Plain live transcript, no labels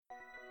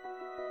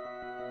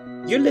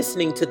You're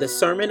listening to the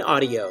sermon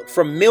audio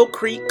from Mill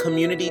Creek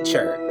Community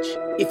Church.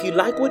 If you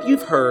like what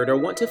you've heard or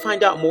want to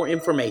find out more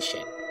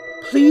information,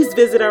 please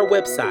visit our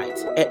website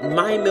at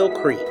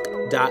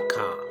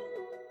mymillcreek.com.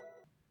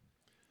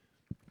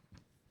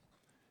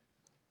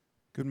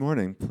 Good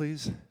morning.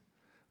 Please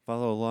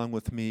follow along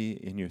with me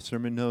in your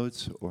sermon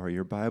notes or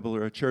your Bible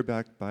or a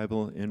chairback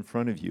Bible in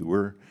front of you.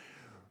 We're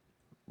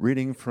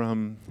reading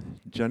from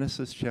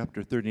Genesis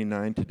chapter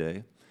 39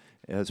 today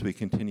as we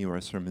continue our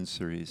sermon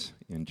series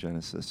in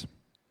Genesis.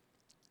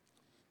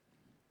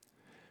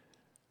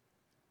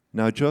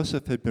 Now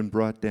Joseph had been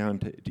brought down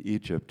to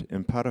Egypt,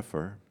 and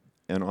Potiphar,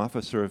 an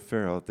officer of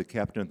Pharaoh, the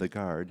captain of the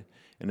guard,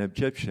 an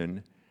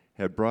Egyptian,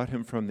 had brought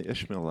him from the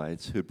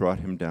Ishmaelites who brought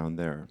him down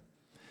there.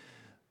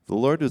 The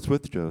Lord was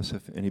with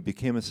Joseph, and he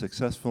became a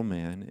successful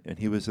man, and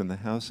he was in the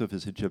house of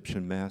his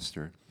Egyptian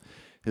master.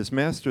 His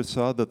master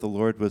saw that the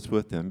Lord was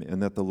with him,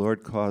 and that the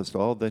Lord caused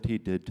all that he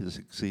did to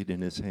succeed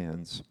in his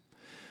hands.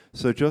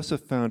 So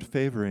Joseph found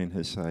favor in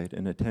his sight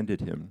and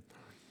attended him,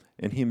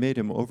 and he made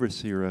him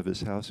overseer of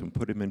his house and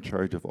put him in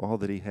charge of all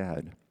that he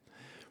had.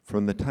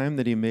 From the time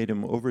that he made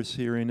him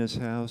overseer in his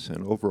house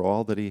and over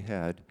all that he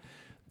had,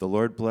 the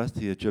Lord blessed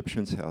the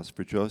Egyptian's house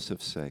for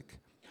Joseph's sake.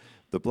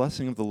 The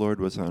blessing of the Lord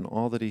was on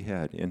all that he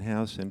had, in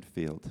house and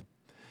field.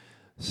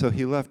 So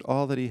he left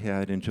all that he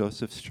had in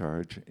Joseph's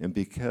charge, and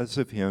because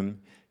of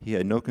him, he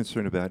had no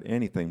concern about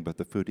anything but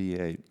the food he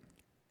ate.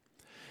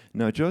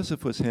 Now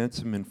Joseph was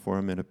handsome in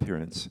form and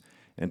appearance,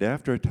 and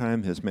after a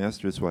time his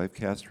master's wife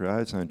cast her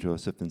eyes on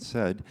Joseph and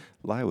said,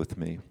 "Lie with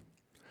me."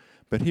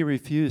 But he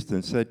refused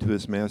and said to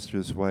his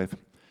master's wife,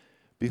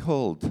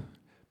 "Behold,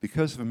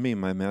 because of me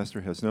my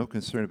master has no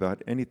concern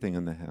about anything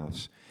in the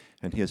house,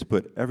 and he has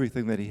put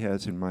everything that he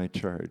has in my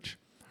charge.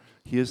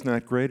 He is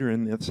not greater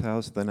in this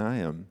house than I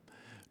am,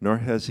 nor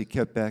has he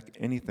kept back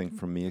anything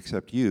from me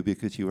except you,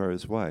 because you are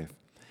his wife.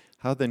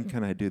 How then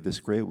can I do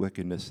this great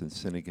wickedness and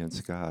sin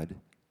against God?"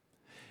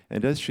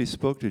 And as she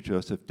spoke to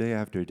Joseph day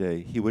after day,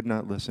 he would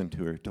not listen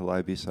to her, to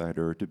lie beside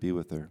her, or to be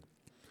with her.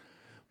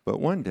 But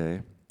one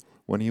day,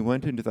 when he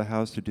went into the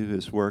house to do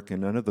his work,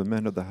 and none of the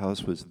men of the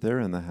house was there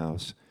in the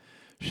house,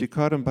 she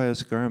caught him by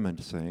his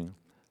garment, saying,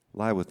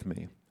 "Lie with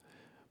me."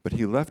 But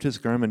he left his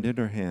garment in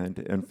her hand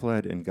and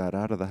fled and got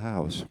out of the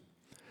house.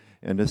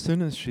 And as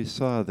soon as she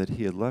saw that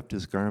he had left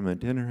his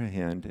garment in her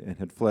hand and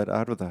had fled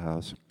out of the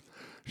house,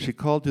 she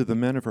called to the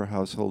men of her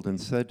household and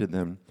said to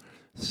them,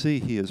 "See,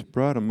 he has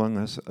brought among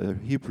us a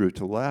Hebrew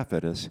to laugh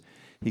at us.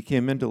 He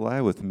came in to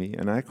lie with me,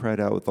 and I cried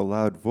out with a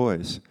loud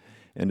voice.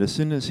 And as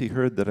soon as he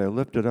heard that I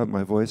lifted up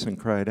my voice and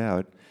cried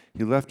out,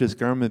 he left his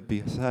garment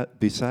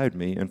beside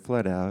me and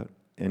fled out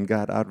and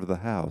got out of the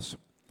house."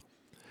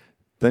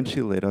 Then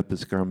she laid up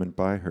his garment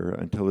by her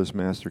until his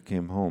master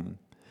came home.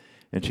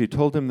 And she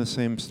told him the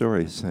same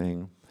story,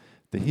 saying,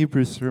 "The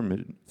Hebrew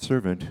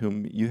servant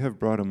whom you have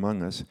brought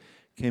among us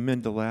came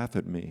in to laugh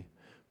at me.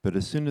 But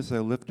as soon as I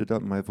lifted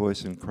up my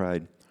voice and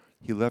cried,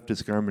 he left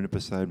his garment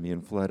beside me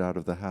and fled out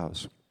of the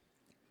house."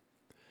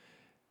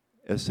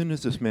 As soon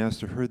as his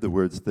master heard the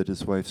words that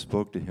his wife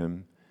spoke to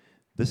him,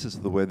 "This is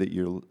the way that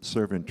your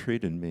servant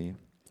treated me,"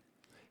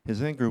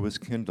 his anger was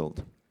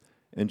kindled.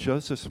 And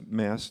Joseph's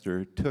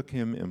master took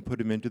him and put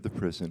him into the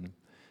prison,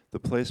 the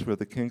place where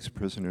the king's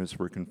prisoners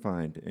were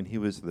confined, and he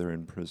was there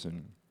in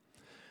prison.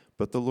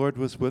 But the Lord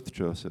was with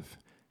Joseph,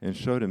 and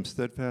showed him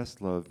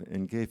steadfast love,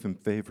 and gave him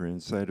favor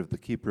in sight of the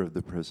keeper of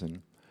the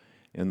prison.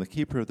 And the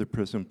keeper of the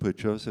prison put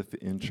Joseph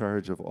in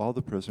charge of all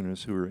the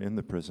prisoners who were in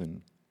the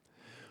prison.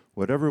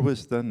 Whatever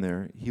was done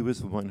there, he was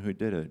the one who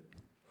did it.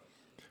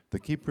 The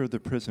keeper of the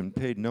prison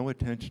paid no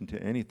attention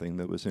to anything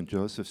that was in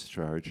Joseph's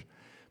charge,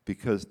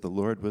 because the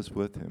Lord was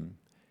with him,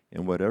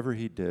 and whatever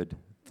he did,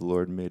 the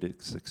Lord made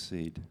it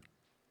succeed.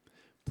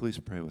 Please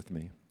pray with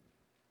me.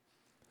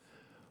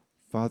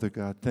 Father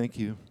God, thank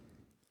you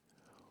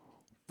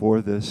for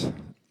this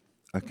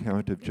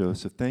account of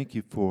Joseph. Thank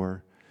you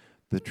for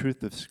the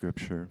truth of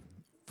Scripture,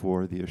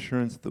 for the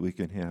assurance that we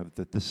can have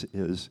that this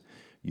is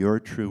your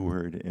true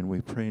word, and we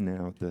pray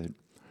now that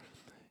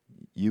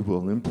you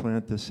will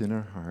implant this in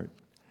our heart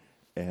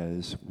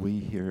as we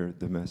hear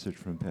the message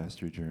from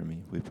Pastor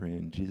Jeremy. We pray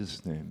in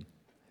Jesus' name.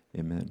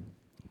 Amen.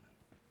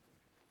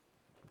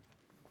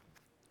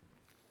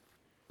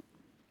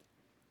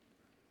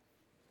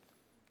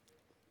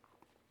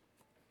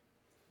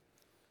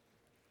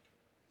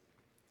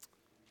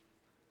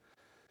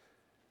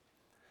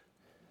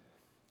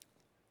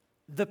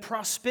 The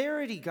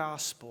prosperity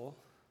gospel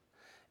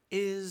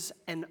is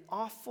an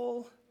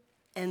awful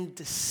and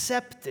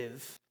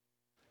deceptive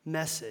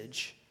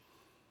message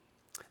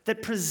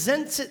that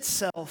presents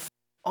itself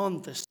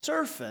on the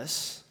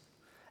surface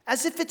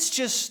as if it's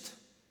just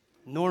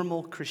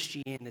normal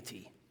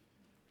Christianity.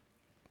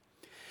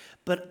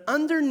 But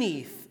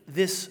underneath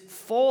this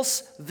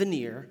false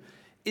veneer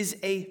is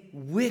a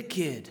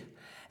wicked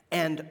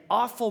and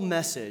awful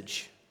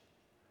message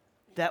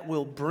that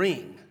will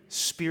bring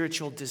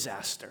spiritual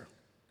disaster.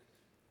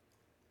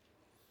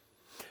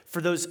 For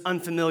those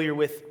unfamiliar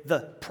with the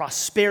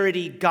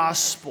prosperity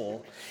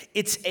gospel,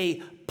 it's a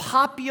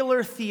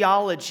popular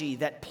theology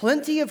that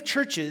plenty of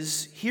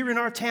churches here in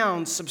our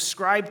town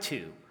subscribe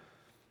to.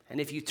 And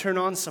if you turn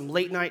on some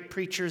late night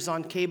preachers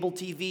on cable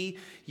TV,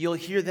 you'll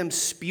hear them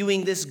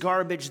spewing this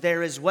garbage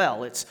there as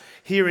well. It's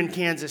here in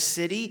Kansas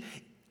City.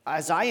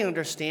 As I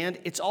understand,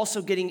 it's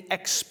also getting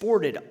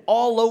exported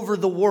all over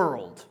the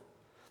world.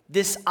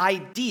 This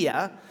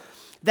idea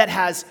that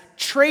has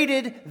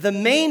traded the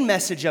main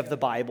message of the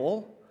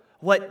Bible,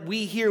 what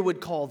we here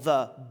would call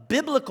the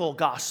biblical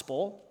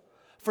gospel,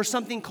 for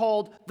something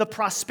called the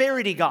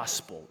prosperity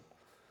gospel.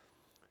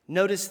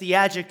 Notice the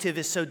adjective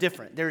is so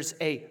different. There's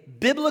a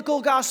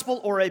biblical gospel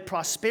or a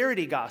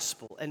prosperity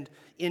gospel. And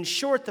in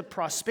short, the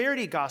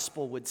prosperity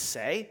gospel would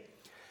say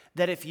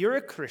that if you're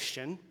a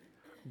Christian,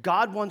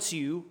 God wants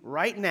you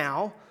right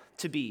now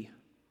to be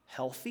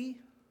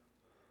healthy,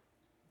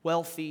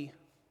 wealthy,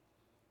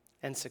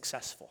 and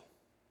successful.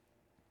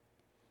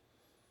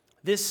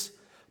 This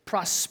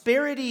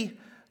prosperity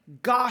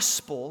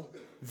gospel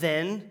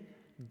then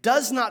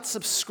does not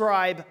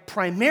subscribe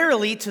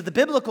primarily to the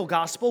biblical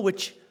gospel,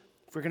 which,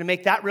 if we're going to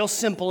make that real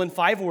simple in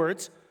 5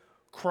 words,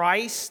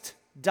 Christ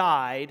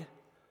died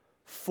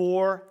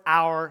for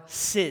our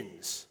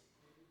sins.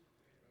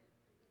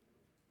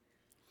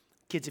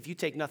 Kids, if you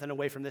take nothing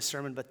away from this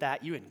sermon but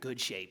that, you're in good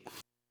shape.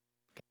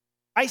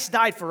 Christ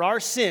died for our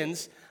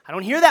sins. I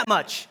don't hear that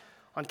much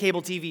on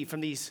cable TV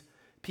from these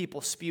people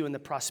spewing the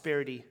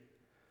prosperity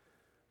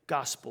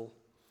gospel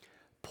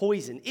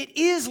poison. It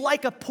is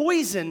like a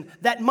poison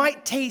that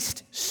might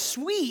taste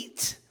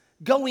sweet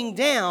going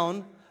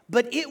down,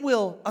 but it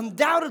will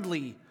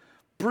undoubtedly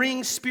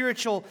bring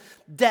spiritual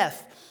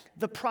death.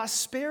 The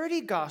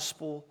prosperity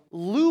gospel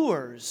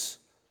lures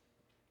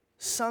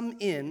some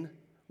in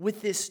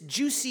with this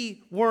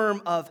juicy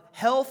worm of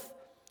health,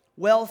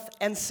 wealth,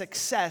 and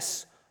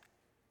success,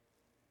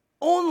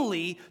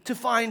 only to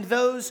find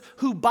those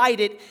who bite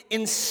it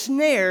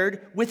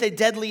ensnared with a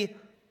deadly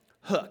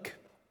hook.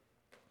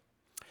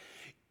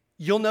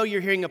 You'll know you're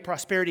hearing a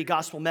prosperity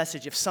gospel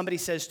message if somebody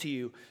says to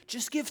you,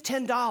 just give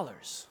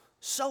 $10,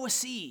 sow a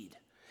seed,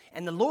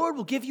 and the Lord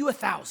will give you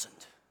 1,000.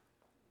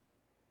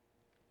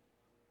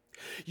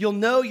 You'll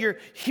know you're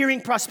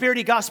hearing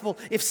prosperity gospel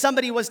if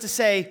somebody was to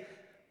say,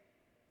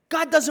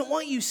 God doesn't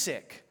want you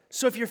sick.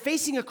 So if you're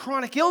facing a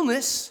chronic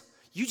illness,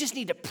 you just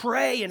need to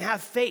pray and have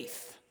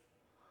faith.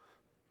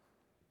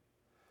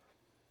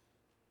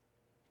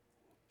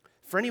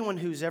 For anyone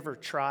who's ever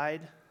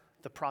tried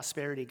the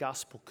prosperity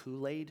gospel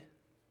Kool-Aid,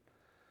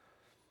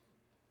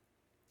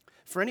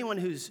 for anyone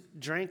who's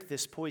drank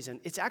this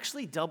poison, it's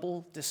actually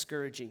double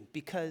discouraging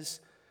because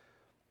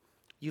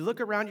you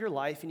look around your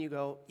life and you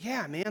go,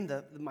 yeah, man,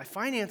 my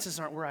finances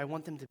aren't where I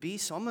want them to be,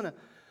 so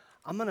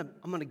I'm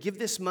gonna give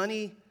this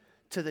money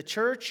to the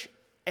church,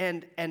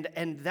 and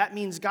that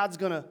means God's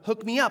gonna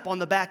hook me up on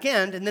the back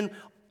end, and then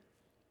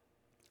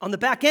on the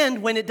back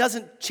end, when it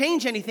doesn't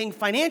change anything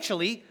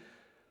financially,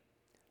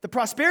 the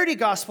prosperity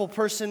gospel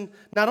person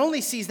not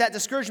only sees that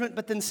discouragement,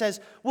 but then says,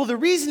 well, the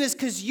reason is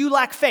because you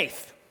lack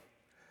faith.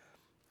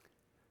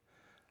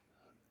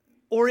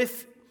 Or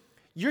if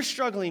you're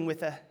struggling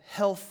with a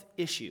health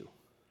issue,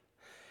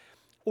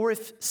 or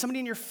if somebody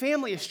in your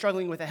family is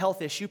struggling with a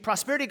health issue,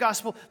 prosperity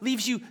gospel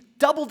leaves you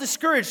double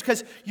discouraged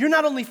because you're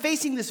not only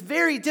facing this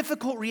very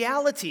difficult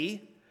reality,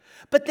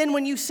 but then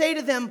when you say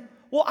to them,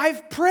 well,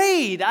 I've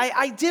prayed,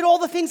 I did all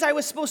the things I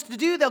was supposed to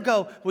do, they'll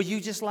go, well, you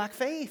just lack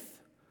faith.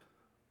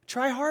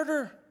 Try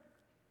harder.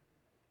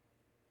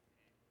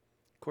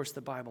 Of course,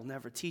 the Bible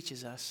never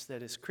teaches us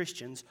that as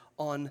Christians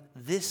on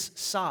this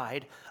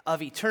side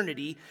of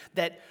eternity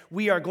that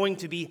we are going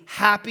to be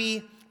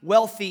happy,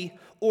 wealthy,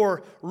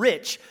 or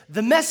rich.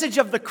 The message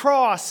of the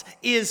cross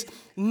is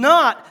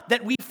not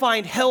that we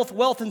find health,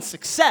 wealth, and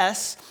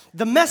success.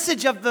 The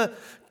message of the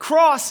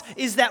cross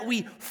is that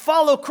we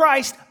follow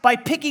Christ by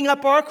picking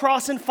up our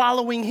cross and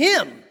following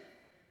Him.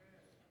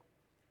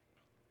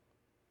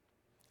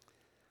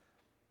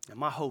 And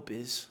my hope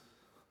is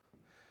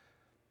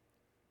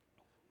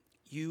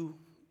you,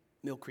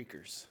 Mill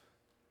Creekers,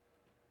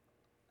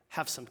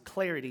 have some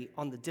clarity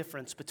on the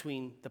difference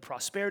between the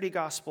prosperity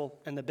gospel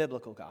and the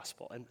biblical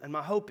gospel. And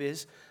my hope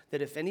is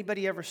that if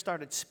anybody ever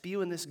started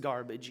spewing this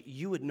garbage,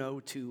 you would know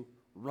to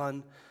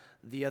run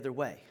the other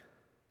way.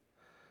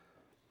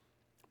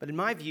 But in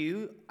my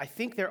view, I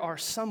think there are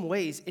some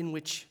ways in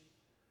which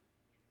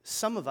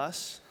some of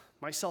us,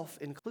 myself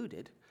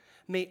included,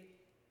 may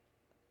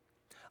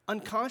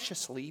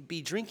unconsciously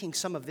be drinking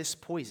some of this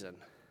poison.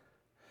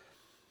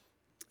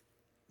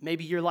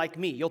 Maybe you're like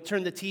me. You'll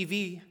turn the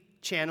TV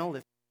channel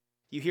if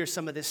you hear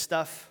some of this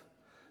stuff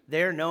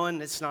there,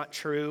 knowing it's not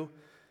true.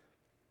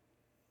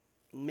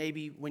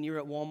 Maybe when you're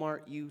at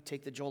Walmart, you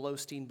take the Joel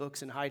Osteen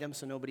books and hide them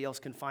so nobody else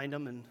can find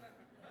them, and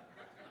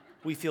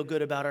we feel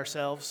good about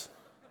ourselves.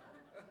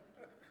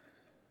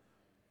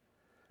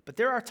 But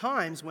there are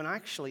times when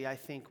actually I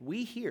think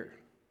we here,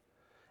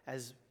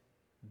 as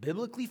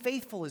biblically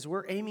faithful as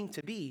we're aiming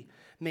to be,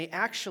 may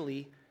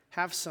actually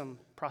have some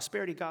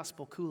prosperity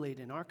gospel Kool-Aid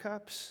in our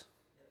cups.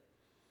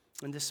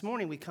 And this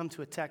morning we come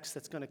to a text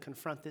that's going to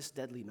confront this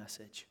deadly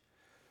message.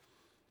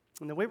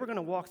 And the way we're going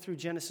to walk through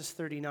Genesis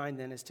 39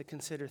 then is to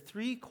consider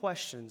three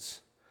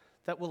questions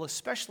that will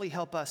especially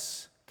help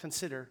us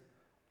consider,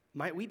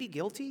 might we be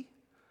guilty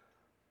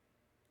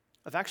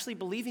of actually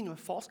believing a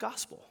false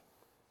gospel?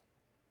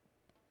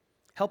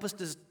 Help us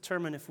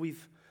determine if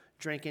we've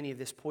drank any of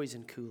this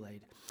poison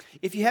Kool-Aid.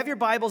 If you have your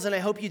Bibles, and I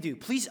hope you do,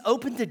 please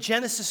open to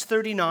Genesis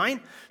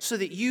 39 so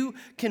that you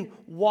can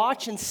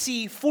watch and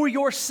see for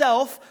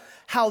yourself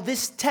how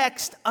this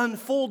text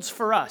unfolds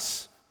for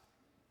us.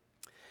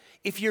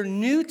 If you're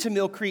new to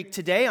Mill Creek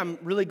today, I'm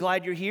really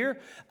glad you're here.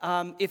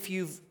 If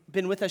you've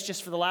been with us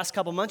just for the last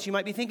couple months, you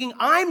might be thinking,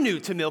 I'm new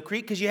to Mill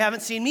Creek because you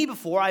haven't seen me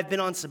before. I've been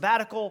on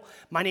sabbatical.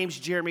 My name's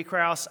Jeremy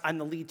Krause. I'm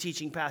the lead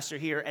teaching pastor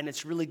here, and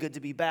it's really good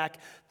to be back.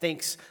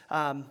 Thanks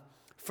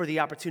for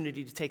the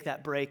opportunity to take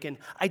that break. And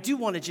I do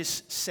want to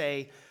just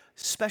say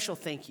special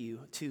thank you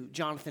to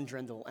Jonathan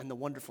Drendel and the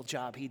wonderful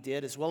job he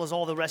did, as well as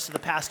all the rest of the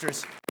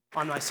pastors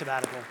on my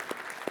sabbatical.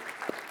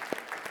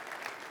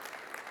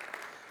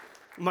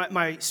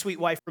 My sweet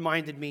wife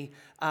reminded me,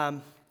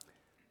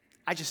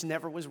 I just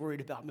never was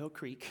worried about Mill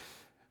Creek.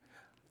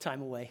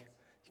 Time away.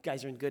 You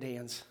guys are in good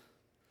hands.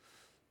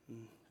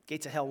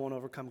 Gates of hell won't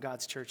overcome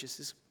God's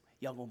churches.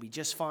 Y'all will be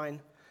just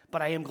fine.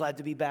 But I am glad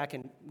to be back,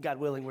 and God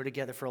willing, we're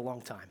together for a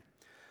long time.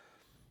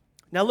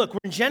 Now look, we're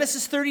in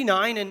Genesis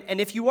 39,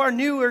 and if you are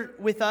newer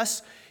with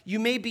us, you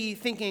may be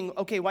thinking,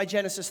 okay, why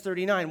Genesis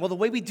 39? Well, the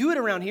way we do it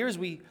around here is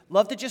we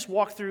love to just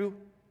walk through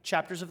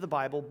chapters of the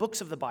Bible,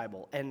 books of the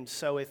Bible. And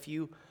so if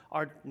you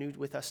are new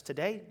with us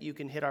today, you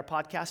can hit our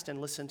podcast and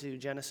listen to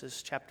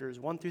Genesis chapters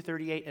 1 through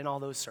 38 and all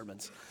those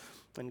sermons.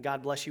 And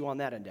God bless you on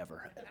that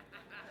endeavor.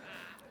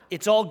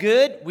 It's all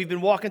good. We've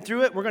been walking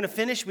through it. We're going to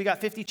finish. We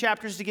got 50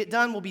 chapters to get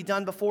done. We'll be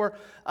done before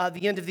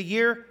the end of the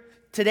year.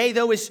 Today,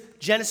 though, is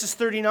Genesis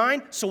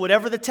 39. So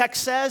whatever the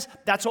text says,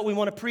 that's what we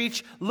want to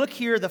preach. Look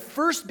here. The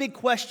first big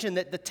question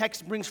that the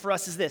text brings for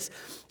us is this.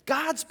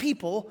 God's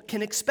people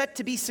can expect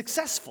to be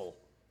successful,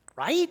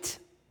 right?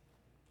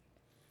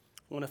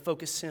 I want to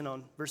focus in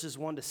on verses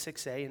 1 to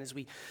 6a, and as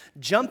we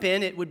jump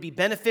in, it would be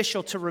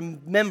beneficial to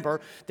remember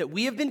that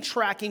we have been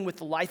tracking with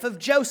the life of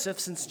Joseph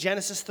since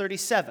Genesis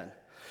 37.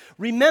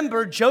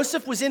 Remember,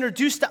 Joseph was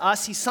introduced to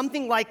us. He's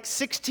something like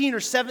 16 or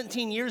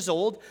 17 years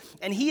old,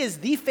 and he is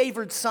the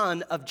favored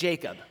son of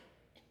Jacob.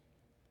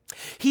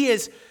 He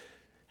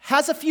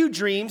has a few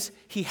dreams.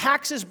 He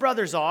hacks his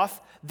brothers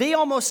off. They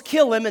almost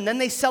kill him, and then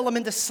they sell him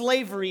into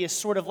slavery as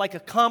sort of like a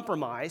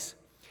compromise.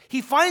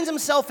 He finds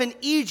himself in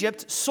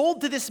Egypt,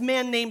 sold to this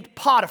man named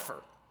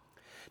Potiphar.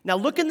 Now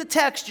look in the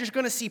text, you're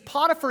going to see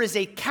Potiphar is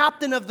a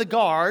captain of the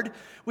guard,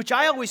 which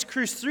I always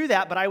cruise through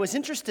that, but I was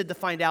interested to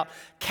find out.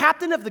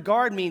 Captain of the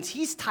guard means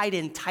he's tied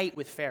in tight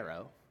with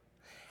Pharaoh,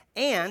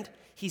 and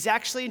he's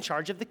actually in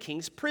charge of the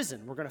king's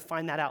prison. We're going to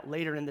find that out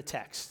later in the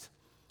text.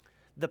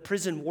 The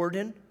prison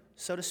warden,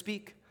 so to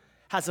speak,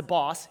 has a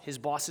boss. His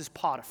boss is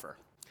Potiphar.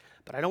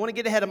 But I don't want to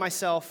get ahead of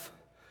myself.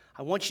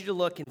 I want you to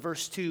look in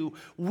verse 2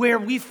 where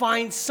we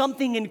find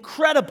something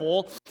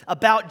incredible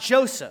about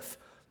Joseph.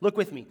 Look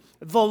with me.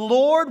 The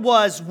Lord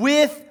was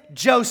with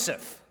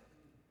Joseph.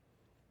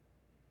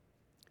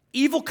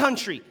 Evil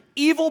country,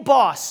 evil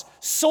boss,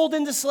 sold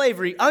into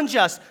slavery,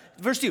 unjust.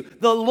 Verse 2,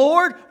 the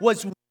Lord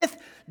was with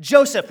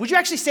Joseph. Would you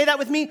actually say that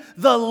with me?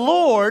 The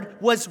Lord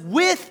was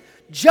with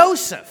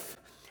Joseph.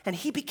 And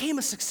he became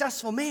a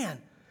successful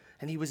man.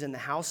 And he was in the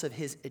house of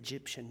his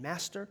Egyptian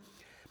master.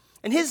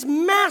 And his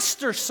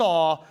master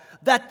saw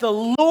that the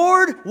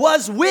Lord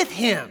was with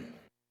him,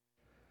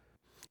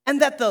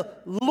 and that the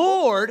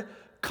Lord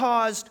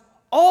caused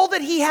all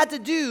that he had to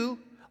do,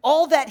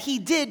 all that he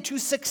did to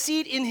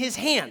succeed in his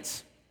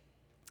hands.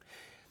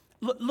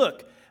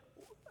 Look,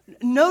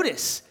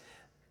 notice,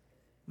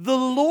 the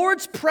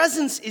Lord's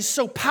presence is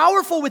so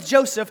powerful with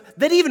Joseph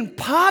that even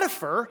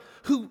Potiphar,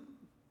 who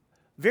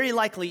very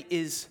likely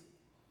is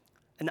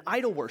an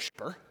idol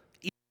worshiper,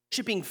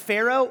 worshiping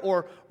Pharaoh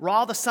or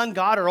Ra, the sun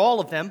god, or all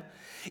of them.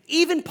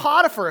 Even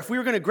Potiphar, if we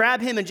were going to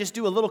grab him and just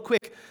do a little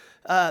quick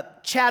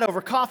chat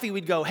over coffee,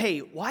 we'd go, hey,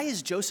 why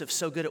is Joseph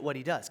so good at what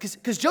he does?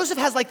 Because Joseph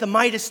has like the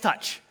Midas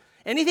touch.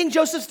 Anything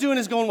Joseph's doing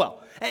is going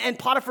well. And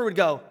Potiphar would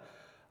go,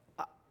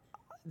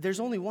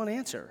 there's only one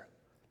answer.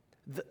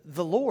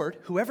 The Lord,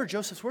 whoever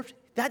Joseph's worshipping,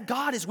 that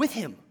God is with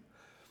him.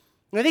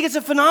 And I think it's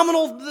a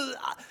phenomenal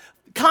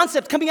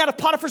concept coming out of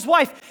Potiphar's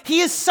wife.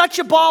 He is such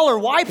a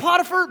baller. Why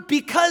Potiphar?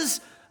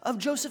 Because of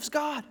Joseph's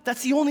God.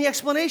 That's the only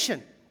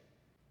explanation.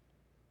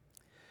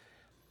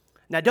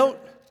 Now,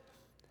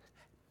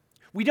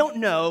 we don't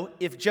know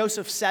if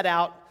Joseph set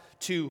out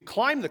to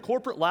climb the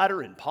corporate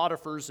ladder in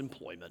Potiphar's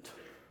employment.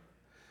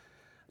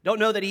 Don't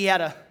know that he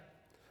had an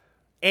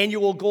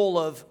annual goal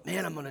of,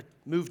 man, I'm going to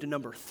move to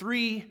number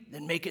 3,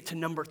 then make it to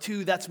number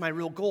 2. That's my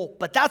real goal.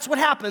 But that's what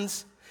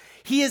happens.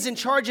 He is in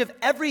charge of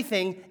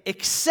everything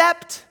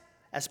except,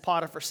 as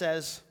Potiphar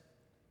says,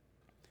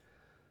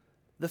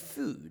 the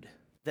food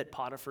that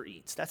Potiphar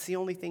eats. That's the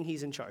only thing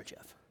he's in charge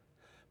of.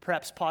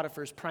 Perhaps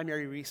Potiphar's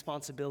primary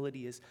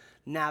responsibility is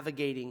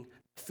navigating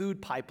the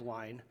food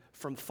pipeline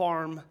from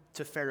farm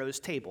to Pharaoh's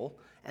table.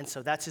 And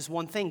so that's his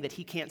one thing that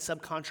he can't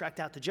subcontract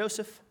out to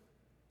Joseph.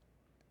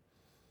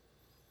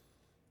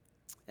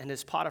 And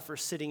as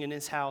Potiphar's sitting in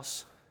his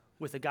house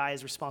with a guy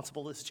as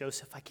responsible as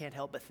Joseph, I can't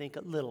help but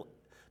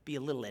be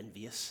a little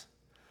envious.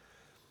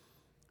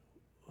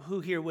 Who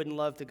here wouldn't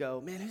love to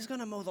go, man, who's going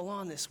to mow the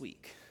lawn this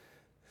week?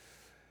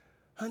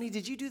 Honey,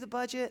 did you do the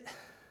budget?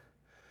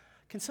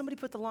 Can somebody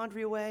put the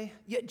laundry away?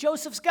 Yeah,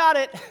 Joseph's got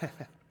it.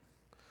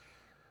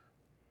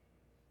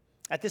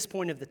 At this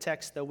point of the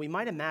text, though, we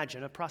might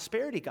imagine a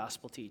prosperity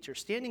gospel teacher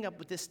standing up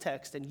with this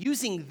text and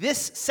using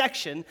this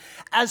section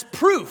as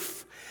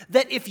proof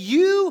that if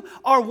you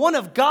are one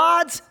of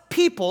God's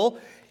people,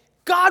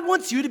 God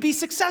wants you to be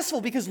successful,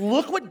 because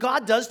look what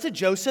God does to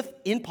Joseph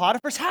in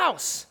Potiphar's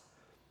house.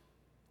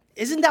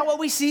 Isn't that what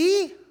we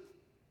see?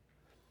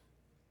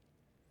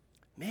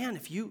 Man,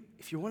 if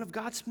you're one of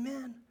God's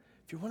men,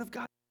 if you're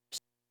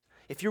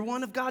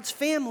one of God's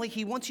family,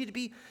 he wants you to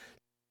be.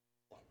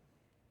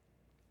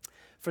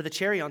 For the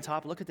cherry on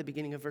top, look at the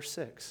beginning of verse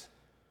 6.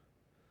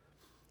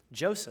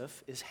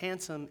 Joseph is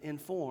handsome in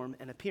form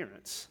and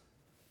appearance.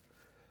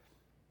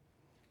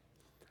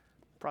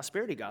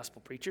 Prosperity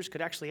gospel preachers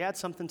could actually add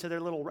something to their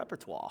little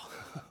repertoire.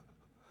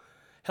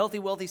 Healthy,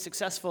 wealthy,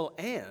 successful,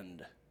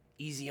 and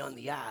easy on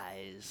the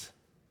eyes.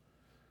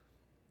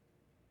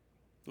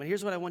 And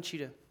here's what I want you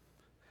to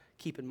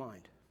keep in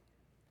mind.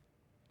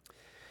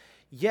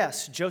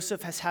 Yes,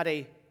 Joseph has had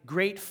a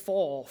great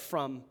fall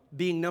from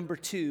being number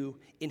 2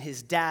 in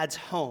his dad's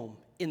home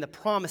in the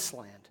promised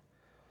land.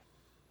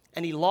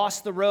 And he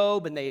lost the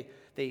robe, and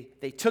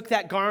they took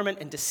that garment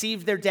and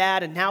deceived their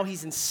dad, and now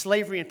he's in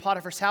slavery in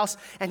Potiphar's house,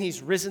 and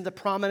he's risen to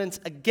prominence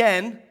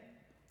again.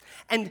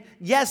 And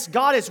yes,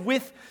 God is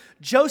with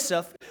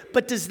Joseph,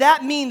 but does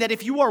that mean that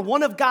if you are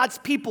one of God's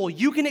people,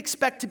 you can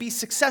expect to be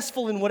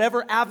successful in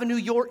whatever avenue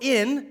you're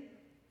in?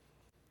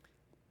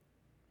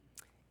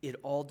 It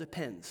all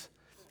depends.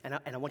 And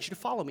I want you to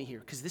follow me here,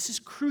 because this is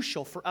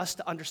crucial for us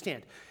to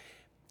understand.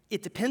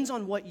 It depends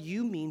on what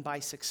you mean by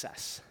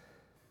success.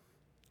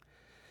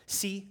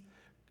 See,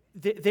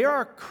 there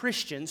are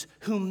Christians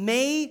who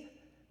may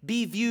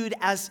be viewed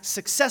as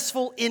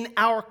successful in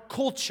our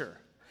culture.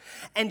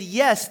 And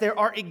yes, there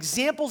are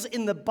examples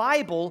in the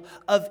Bible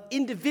of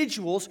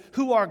individuals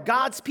who are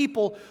God's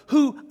people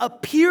who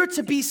appear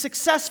to be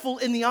successful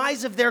in the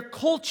eyes of their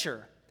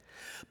culture.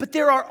 But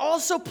there are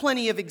also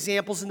plenty of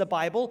examples in the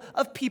Bible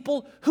of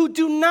people who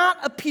do not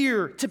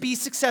appear to be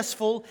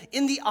successful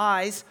in the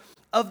eyes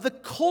of the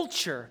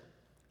culture,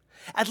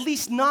 at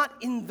least not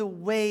in the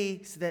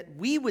ways that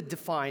we would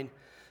define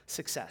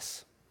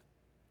success.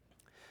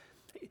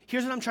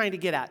 Here's what I'm trying to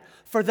get at.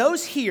 For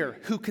those here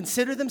who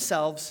consider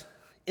themselves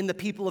in the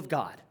people of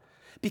God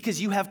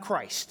because you have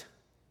Christ,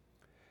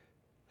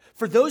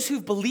 for those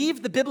who've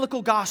believed the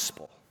biblical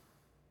gospel,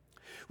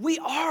 we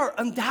are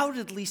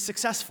undoubtedly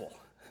successful.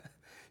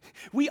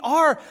 We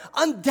are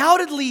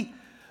undoubtedly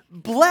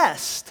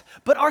blessed,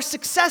 but our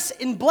success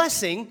in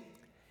blessing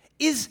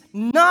is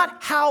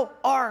not how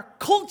our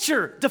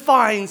culture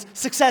defines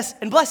success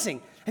and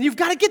blessing. And you've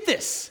got to get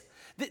this.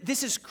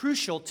 This is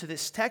crucial to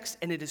this text,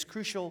 and it is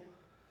crucial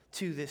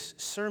to this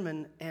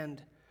sermon, and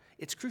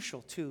it's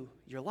crucial to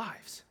your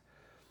lives.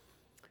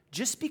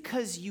 Just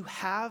because you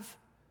have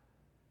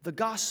the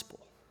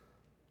gospel,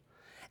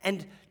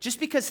 and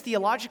just because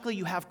theologically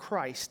you have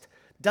Christ,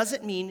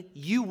 doesn't mean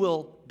you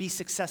will be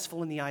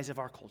successful in the eyes of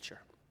our culture.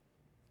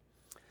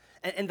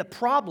 And the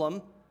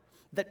problem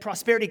that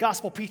prosperity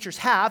gospel preachers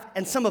have,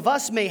 and some of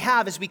us may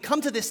have, as we come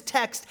to this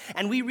text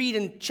and we read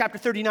in chapter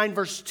 39,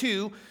 verse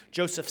 2,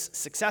 Joseph's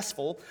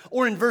successful,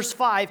 or in verse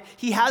 5,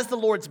 he has the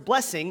Lord's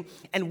blessing,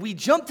 and we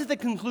jump to the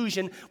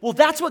conclusion, well,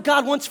 that's what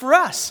God wants for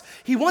us.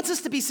 He wants us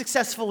to be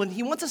successful, and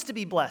he wants us to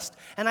be blessed.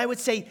 And I would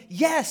say,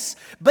 yes,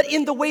 but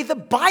in the way the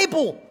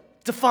Bible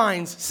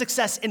defines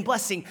success and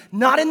blessing,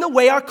 not in the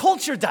way our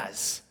culture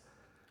does.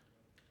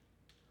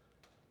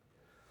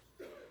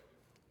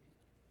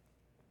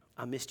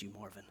 I missed you,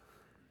 Marvin.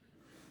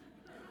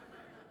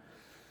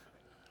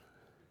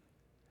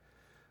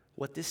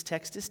 What this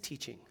text is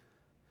teaching,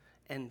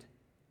 and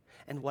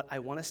what I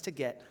want us to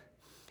get,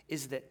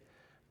 is that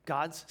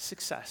God's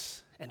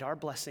success and our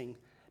blessing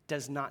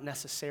does not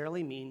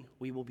necessarily mean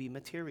we will be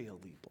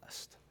materially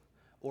blessed,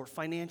 or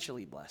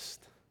financially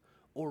blessed,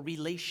 or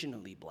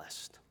relationally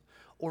blessed,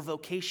 or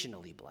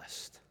vocationally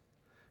blessed.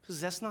 Because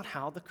that's not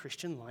how the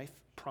Christian life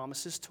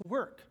promises to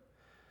work.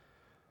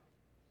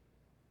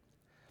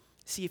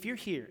 See, if you're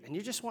here and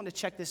you just want to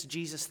check this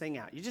Jesus thing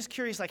out, you're just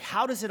curious, like,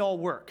 how does it all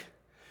work?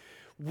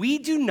 We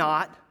do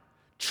not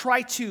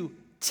try to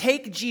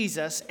take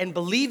Jesus and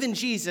believe in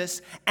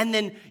Jesus and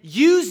then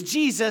use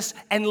Jesus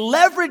and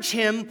leverage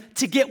him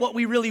to get what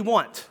we really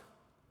want.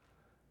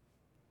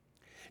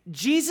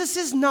 Jesus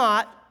is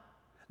not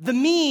the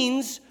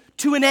means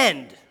to an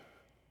end.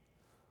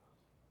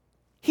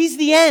 He's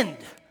the end.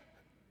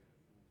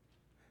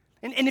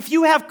 And if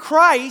you have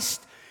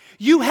Christ,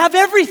 you have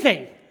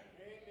everything.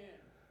 Amen.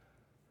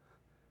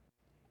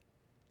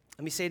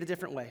 Let me say it a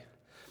different way.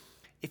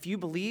 If you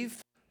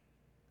believe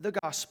the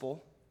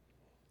gospel,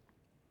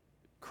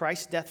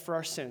 Christ's death for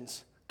our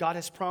sins, God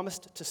has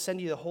promised to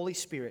send you the Holy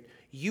Spirit.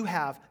 You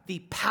have the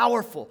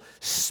powerful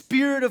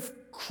Spirit of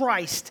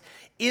Christ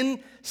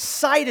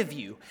inside of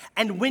you.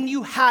 And when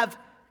you have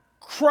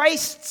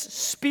Christ's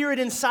Spirit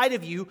inside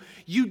of you,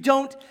 you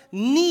don't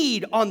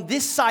need on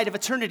this side of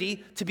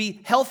eternity to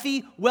be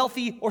healthy,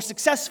 wealthy, or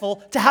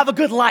successful to have a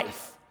good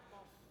life.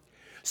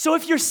 So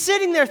if you're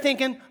sitting there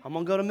thinking, I'm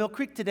going to go to Mill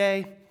Creek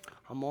today,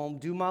 I'm going to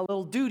do my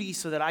little duty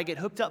so that I get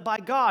hooked up by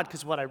God,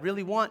 because what I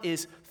really want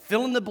is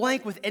fill in the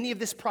blank with any of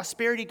this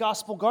prosperity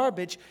gospel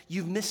garbage,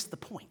 you've missed the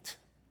point.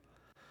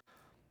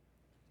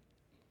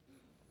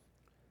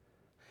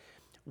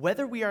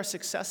 Whether we are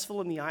successful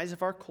in the eyes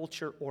of our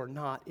culture or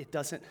not, it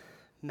doesn't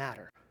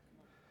matter.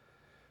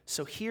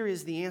 So here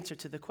is the answer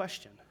to the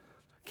question.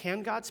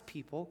 Can God's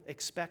people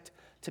expect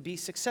to be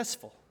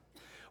successful?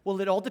 Well,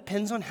 it all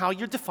depends on how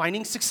you're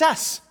defining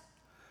success.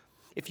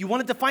 If you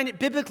want to define it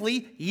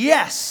biblically,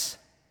 yes.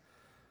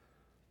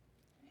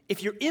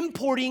 If you're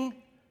importing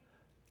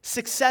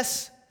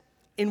success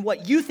in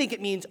what you think it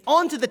means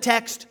onto the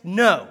text,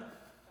 no.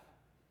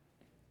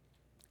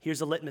 Here's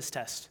a litmus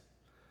test.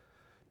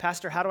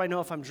 Pastor, how do I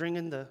know if I'm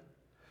drinking the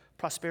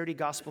prosperity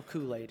gospel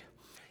Kool-Aid?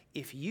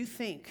 If you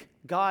think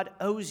God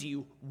owes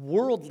you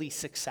worldly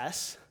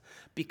success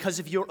because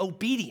of your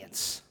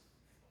obedience,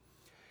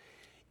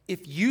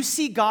 if you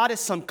see God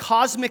as some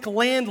cosmic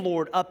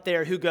landlord up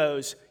there who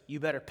goes, you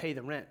better pay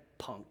the rent,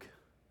 punk,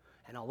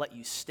 and I'll let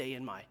you stay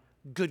in my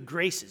good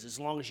graces as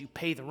long as you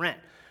pay the rent.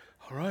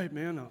 All right,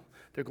 man,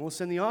 they're going to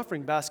send the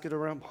offering basket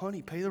around.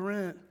 Honey, pay the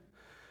rent.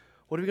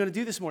 What are we going to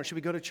do this morning? Should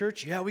we go to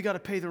church? Yeah, we got to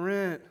pay the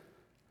rent.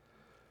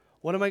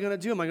 What am I going to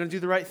do? Am I going to do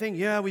the right thing?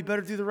 Yeah, we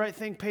better do the right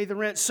thing, pay the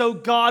rent, so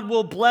God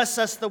will bless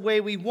us the way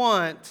we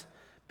want.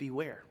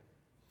 Beware.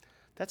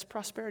 That's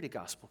prosperity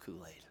gospel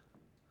Kool-Aid.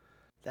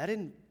 That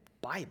isn't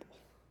Bible.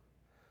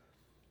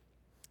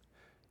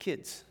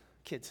 Kids,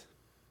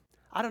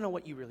 I don't know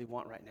what you really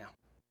want right now.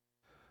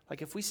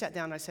 Like if we sat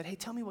down and I said, hey,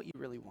 tell me what you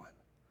really want.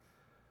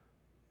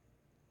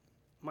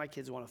 My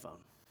kids want a phone.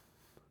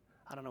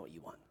 I don't know what you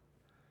want.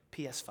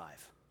 PS5.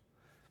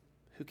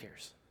 Who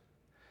cares?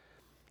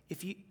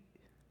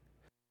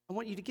 I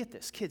want you to get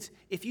this. Kids,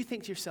 if you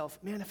think to yourself,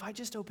 man, if I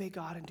just obey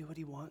God and do what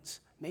he wants,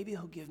 maybe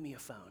he'll give me a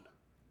phone.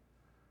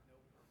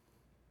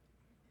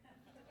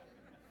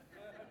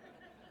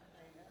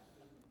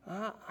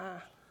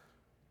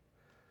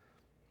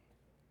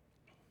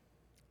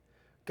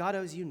 God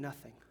owes you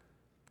nothing.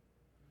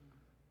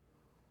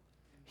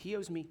 He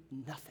owes me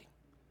nothing.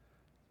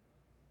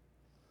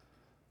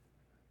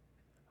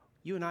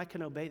 You and I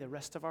can obey the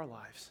rest of our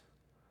lives.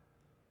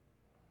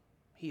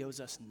 He owes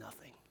us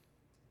nothing.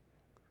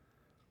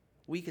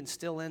 We can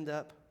still end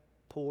up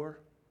poor,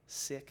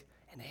 sick,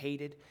 and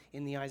hated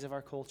in the eyes of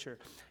our culture.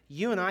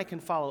 You and I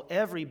can follow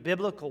every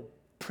biblical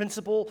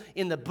principle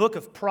in the book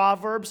of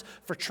Proverbs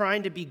for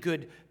trying to be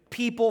good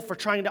people, for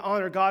trying to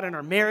honor God in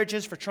our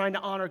marriages, for trying to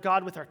honor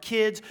God with our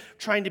kids,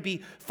 trying to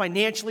be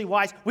financially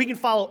wise. We can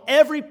follow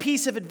every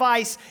piece of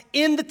advice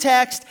in the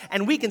text,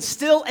 and we can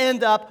still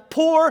end up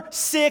poor,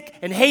 sick,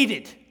 and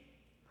hated.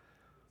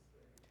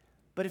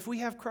 But if we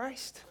have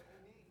Christ,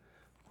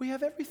 we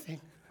have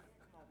everything.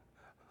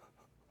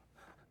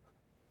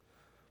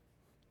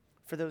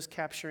 For those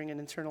capturing and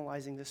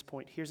internalizing this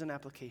point, here's an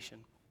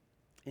application.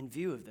 In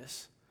view of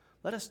this,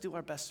 let us do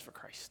our best for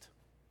Christ.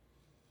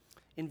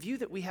 In view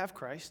that we have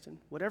Christ and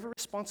whatever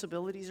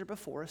responsibilities are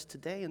before us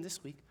today and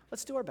this week,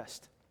 let's do our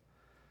best.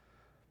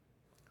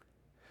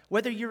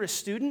 Whether you're a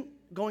student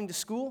going to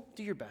school,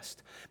 do your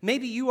best.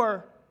 Maybe you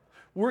are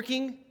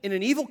working in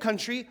an evil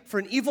country for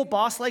an evil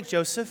boss like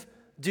Joseph,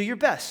 do your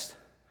best.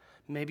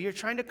 Maybe you're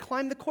trying to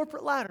climb the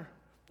corporate ladder,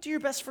 do your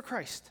best for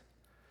Christ.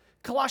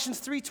 Colossians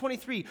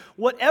 3:23,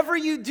 whatever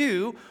you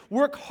do,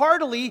 work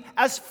heartily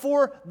as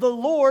for the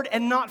Lord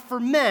and not for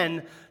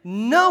men,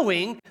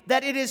 knowing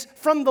that it is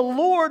from the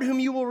Lord whom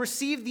you will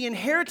receive the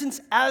inheritance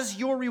as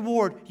your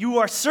reward. You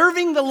are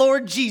serving the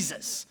Lord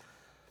Jesus.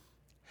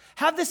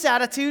 Have this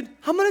attitude,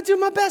 I'm going to do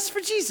my best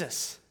for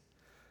Jesus.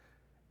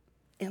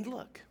 And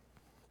look,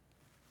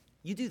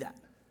 you do that.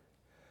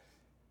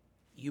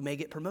 You may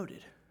get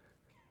promoted.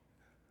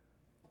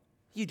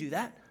 You do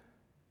that.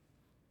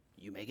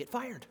 You may get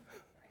fired.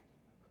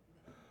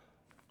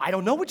 I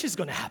don't know which is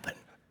going to happen.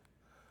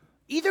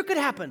 Either could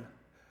happen.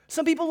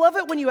 Some people love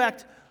it when you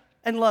act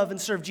and love and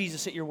serve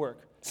Jesus at your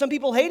work. Some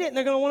people hate it and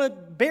they're going to want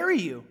to bury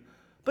you.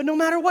 But no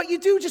matter what you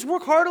do, just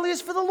work heartily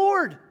as for the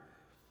Lord.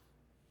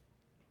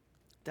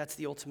 That's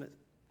the ultimate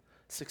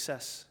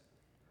success.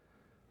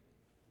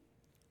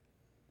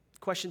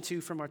 Question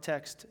 2 from our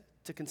text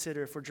to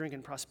consider if we're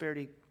drinking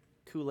prosperity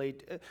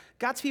Kool-Aid.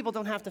 God's people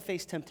don't have to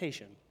face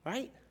temptation,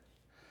 right?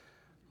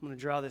 I'm going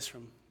to draw this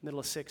from middle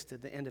of 6 to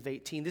the end of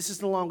 18. This is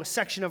the longest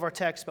section of our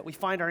text, but we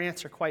find our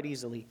answer quite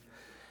easily.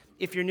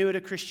 If you're new to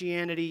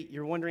Christianity,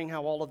 you're wondering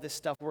how all of this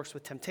stuff works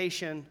with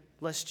temptation,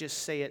 let's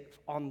just say it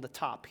on the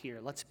top here.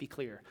 Let's be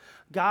clear.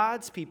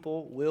 God's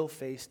people will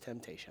face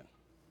temptation.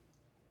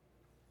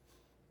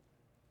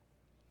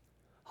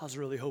 I was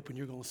really hoping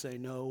you're going to say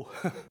no.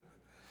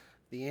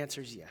 The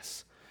answer is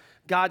yes.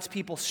 God's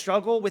people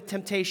struggle with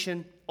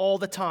temptation all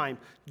the time.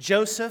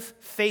 Joseph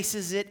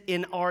faces it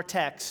in our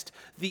text.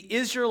 The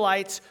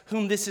Israelites,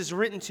 whom this is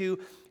written to,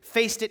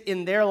 faced it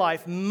in their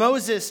life.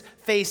 Moses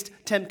faced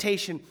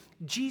temptation.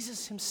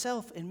 Jesus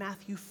himself in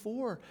Matthew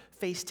 4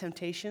 faced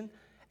temptation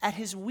at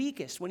his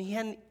weakest when he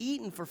hadn't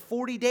eaten for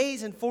 40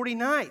 days and 40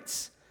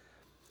 nights.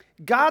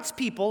 God's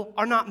people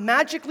are not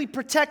magically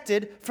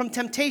protected from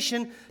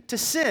temptation to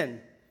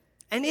sin.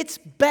 And it's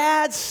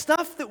bad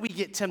stuff that we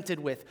get tempted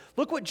with.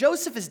 Look what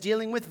Joseph is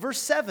dealing with,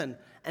 verse 7.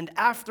 And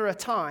after a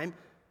time,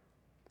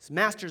 his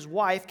master's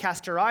wife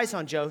cast her eyes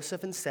on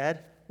Joseph and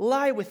said,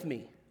 "Lie with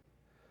me."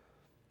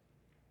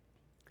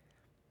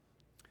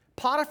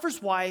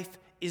 Potiphar's wife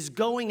is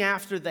going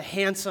after the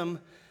handsome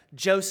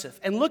Joseph.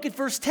 And look at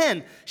verse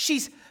 10.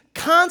 She's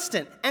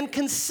constant and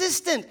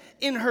consistent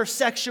in her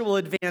sexual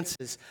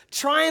advances,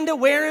 trying to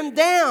wear him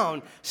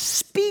down,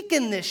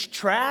 speaking this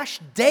trash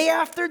day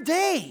after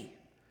day.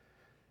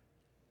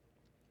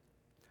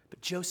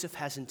 But Joseph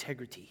has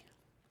integrity.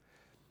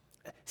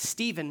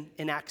 Stephen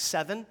in Acts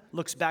 7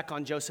 looks back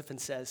on Joseph and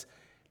says,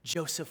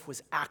 Joseph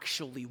was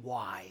actually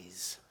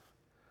wise.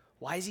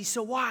 Why is he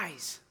so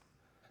wise?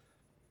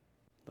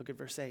 Look at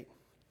verse 8.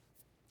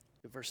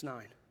 Look at verse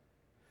 9.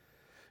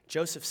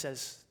 Joseph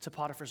says to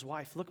Potiphar's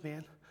wife, look,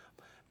 man,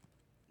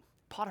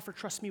 Potiphar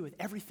trusts me with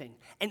everything.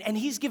 And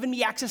he's given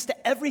me access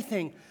to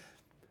everything.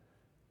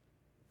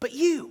 But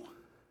you.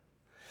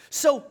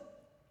 So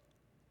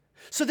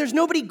there's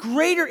nobody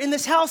greater in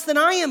this house than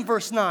I am,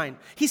 verse 9.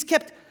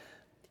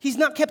 He's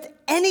not kept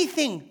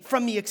anything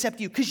from me except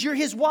you, because you're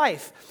his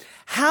wife.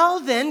 How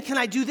then can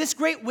I do this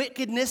great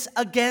wickedness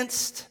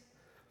against?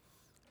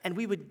 And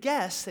we would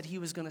guess that he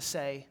was going to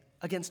say,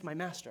 against my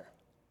master.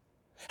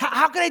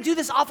 How can I do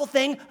this awful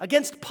thing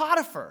against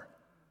Potiphar?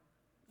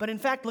 But in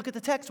fact, look at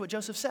the text, what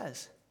Joseph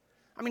says.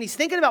 I mean, he's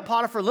thinking about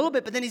Potiphar a little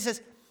bit, but then he says,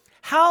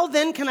 how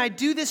then can I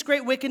do this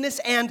great wickedness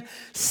and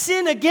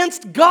sin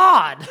against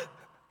God?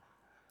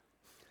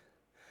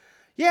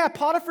 Yeah,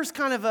 Potiphar's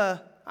kind of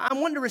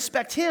I'm wanting to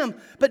respect him,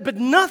 but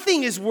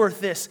nothing is worth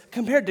this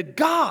compared to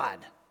God.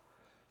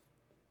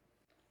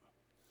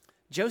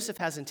 Joseph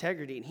has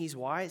integrity, and he's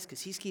wise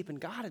because he's keeping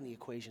God in the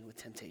equation with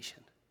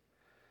temptation.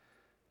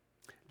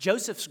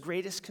 Joseph's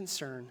greatest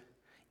concern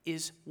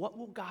is, what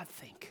will God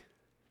think?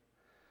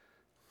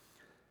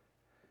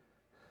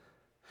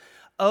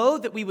 Oh,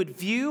 that we would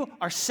view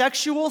our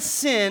sexual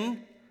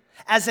sin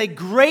as a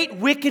great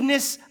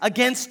wickedness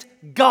against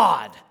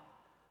God.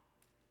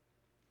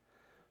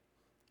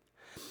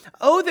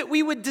 Oh, that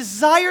we would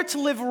desire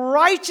to live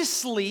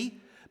righteously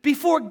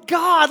before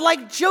God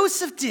like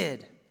Joseph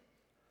did.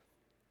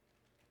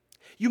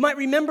 You might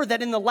remember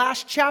that in the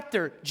last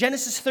chapter,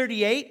 Genesis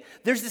 38,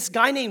 there's this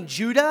guy named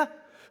Judah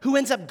who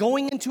ends up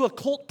going into a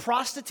cult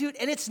prostitute,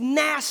 and it's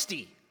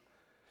nasty.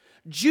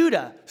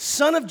 Judah,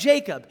 son of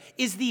Jacob,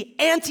 is the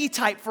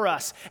antitype for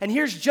us. And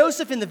here's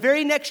Joseph in the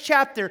very next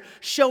chapter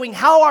showing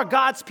how are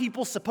God's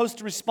people supposed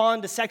to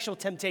respond to sexual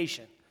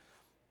temptation.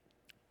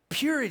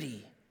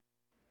 Purity.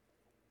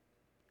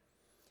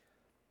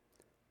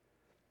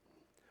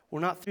 We're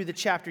not through the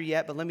chapter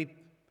yet, but let me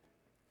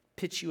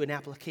pitch you an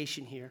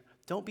application here.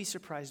 Don't be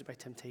surprised by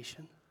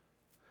temptation.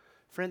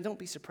 Friend, don't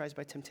be surprised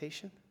by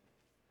temptation.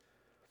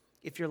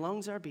 If your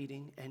lungs are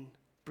beating and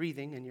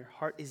breathing and your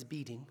heart is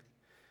beating,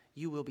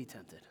 you will be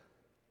tempted.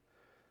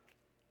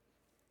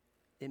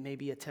 It may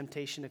be a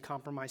temptation to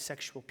compromise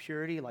sexual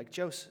purity like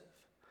Joseph.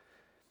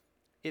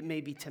 It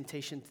may be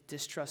temptation to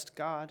distrust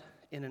God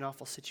in an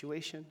awful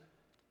situation.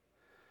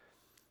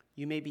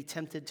 You may be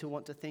tempted to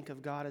want to think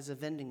of God as a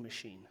vending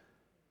machine.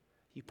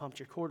 You pumped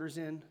your quarters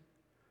in.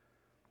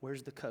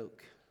 Where's the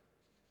Coke?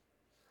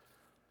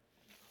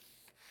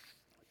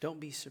 Don't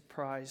be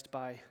surprised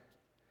by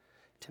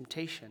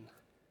temptation.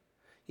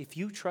 If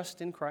you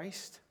trust in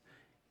Christ,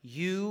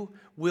 you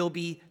will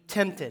be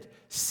tempted.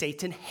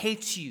 Satan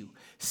hates you.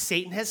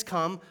 Satan has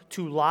come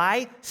to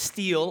lie,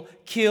 steal,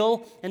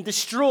 kill, and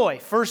destroy.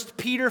 1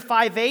 Peter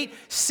 5:8,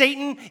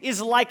 Satan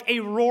is like a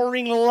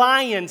roaring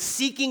lion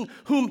seeking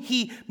whom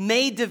he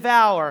may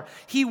devour.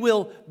 He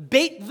will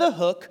bait the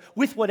hook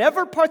with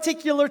whatever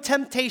particular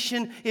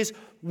temptation is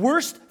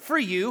worst for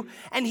you,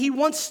 and he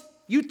wants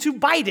you to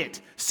bite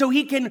it so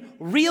he can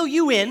reel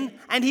you in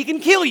and he can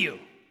kill you.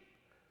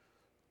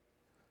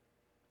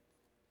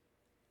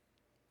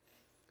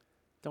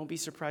 Don't be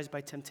surprised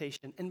by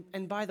temptation.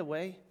 And by the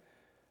way,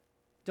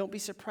 don't be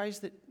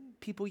surprised that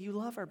people you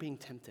love are being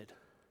tempted.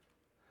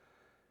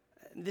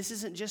 This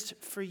isn't just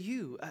for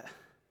you.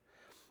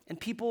 And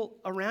people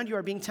around you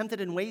are being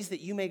tempted in ways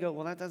that you may go,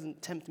 well, that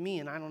doesn't tempt me,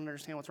 and I don't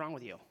understand what's wrong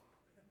with you.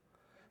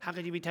 How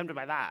could you be tempted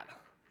by that?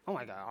 Oh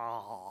my God.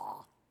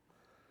 Oh.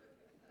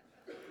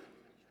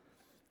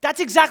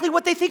 That's exactly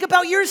what they think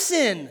about your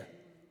sin.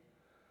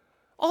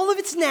 All of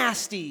it's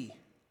nasty.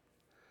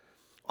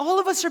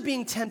 All of us are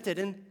being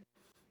tempted.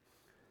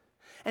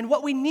 And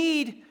what we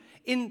need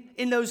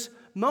in those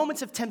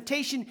moments of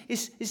temptation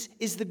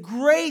is the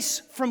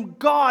grace from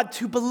God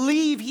to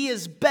believe He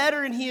is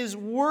better and He is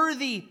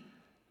worthy.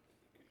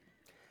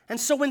 And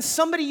so when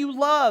somebody you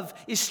love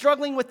is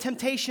struggling with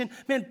temptation,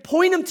 man,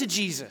 point them to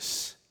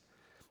Jesus.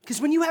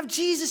 Because when you have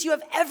Jesus, you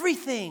have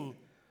everything.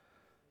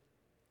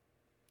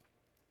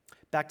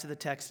 Back to the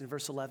text in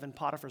verse 11,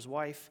 Potiphar's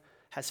wife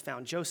has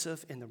found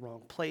Joseph in the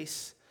wrong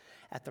place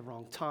at the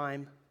wrong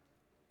time.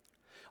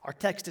 Our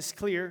text is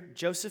clear.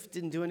 Joseph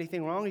didn't do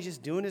anything wrong. He's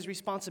just doing his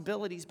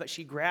responsibilities, but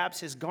she grabs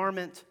his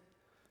garment.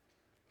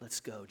 Let's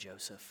go,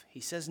 Joseph.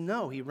 He says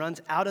no. He runs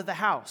out of the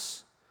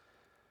house.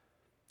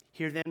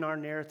 Here then our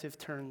narrative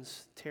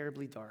turns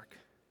terribly dark.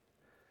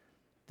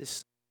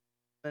 This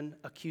woman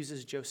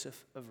accuses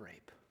Joseph of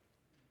rape.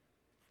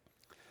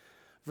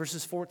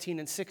 Verses 14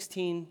 and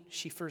 16,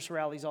 she first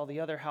rallies all the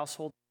other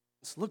household.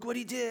 Look what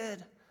he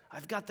did.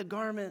 I've got the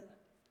garment.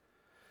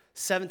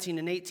 17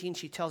 and 18,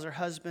 she tells her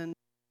husband,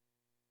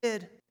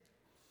 did.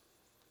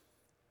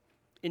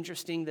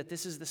 Interesting that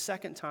this is the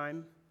second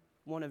time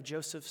one of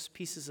Joseph's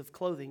pieces of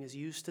clothing is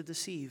used to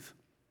deceive.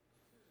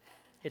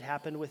 It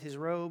happened with his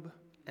robe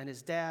and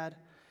his dad.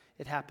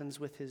 It happens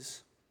with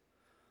his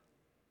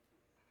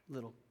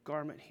little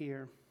garment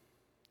here.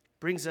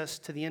 Brings us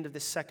to the end of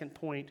this second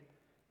point.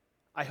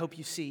 I hope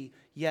you see,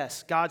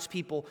 yes, God's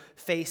people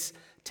face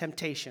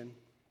temptation.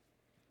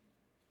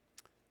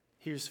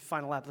 Here's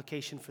final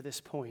application for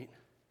this point.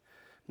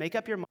 Make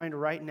up your mind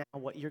right now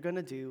what you're going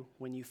to do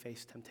when you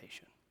face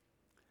temptation.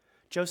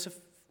 Joseph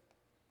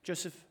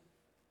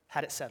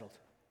had it settled.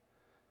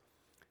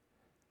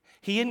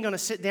 He isn't going to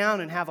sit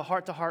down and have a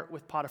heart-to-heart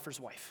with Potiphar's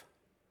wife.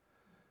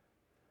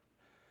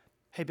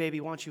 Hey,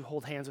 baby, why don't you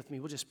hold hands with me?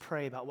 We'll just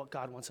pray about what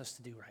God wants us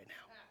to do right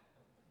now.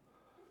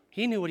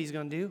 He knew what he's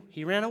going to do.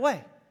 He ran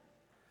away.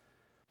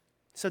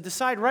 So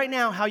decide right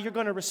now how you're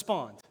going to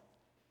respond.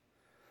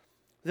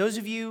 Those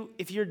of you,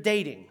 if you're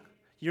dating,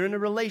 you're in a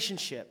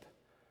relationship,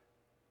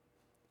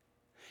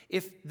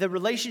 if the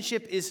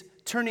relationship is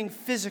turning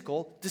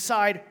physical,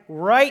 decide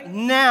right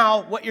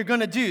now what you're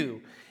going to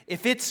do.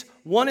 If it's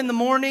 1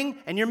 a.m.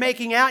 and you're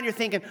making out and you're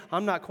thinking,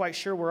 I'm not quite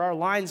sure where our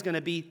line's going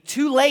to be,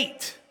 too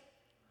late.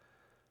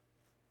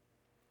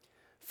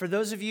 For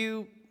those of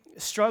you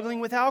struggling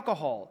with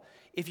alcohol,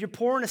 if you're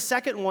pouring a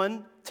second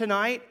one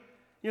tonight,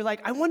 you're like,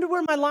 I wonder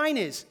where my line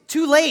is.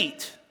 Too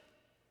late.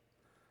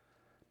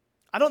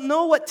 I don't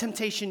know what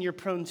temptation you're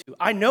prone to.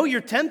 I know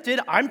you're tempted.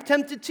 I'm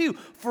tempted too.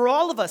 For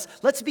all of us,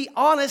 let's be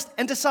honest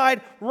and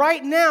decide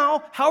right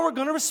now how we're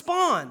going to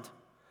respond.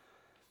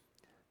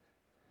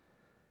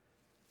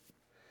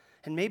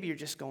 And maybe you're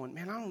just going,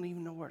 man, I don't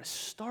even know where to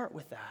start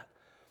with that.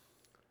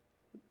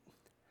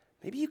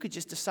 Maybe you could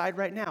just decide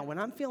right now, when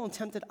I'm feeling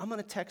tempted, I'm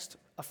going to text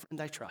a friend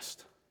I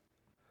trust.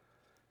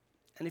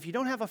 And if you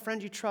don't have a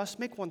friend you trust,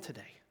 make one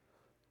today.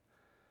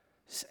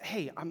 Say,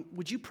 hey,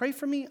 would you pray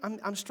for me?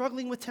 I'm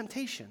struggling with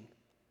temptation.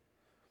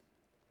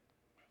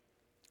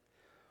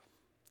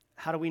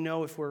 How do we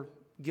know if we're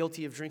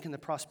guilty of drinking the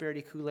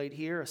prosperity Kool-Aid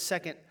here? A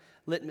second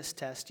litmus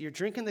test. You're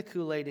drinking the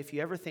Kool-Aid if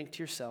you ever think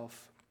to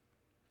yourself,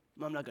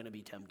 I'm not going to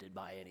be tempted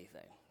by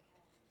anything.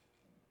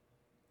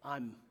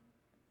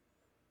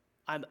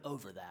 I'm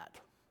over that.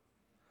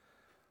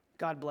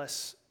 God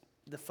bless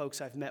the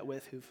folks I've met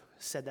with who've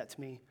said that to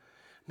me.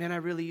 Man, I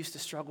really used to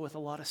struggle with a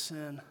lot of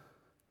sin.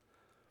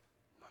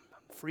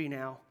 I'm free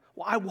now.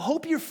 Well, I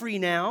hope you're free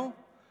now.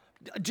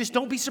 Just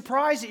don't be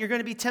surprised that you're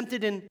going to be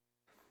tempted in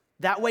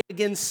that way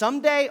again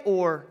someday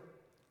or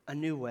a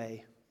new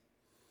way.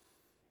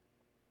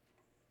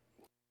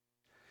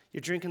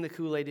 You're drinking the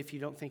Kool-Aid if you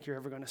don't think you're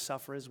ever going to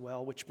suffer as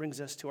well, which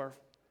brings us to our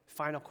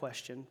final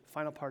question,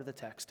 final part of the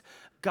text.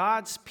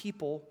 God's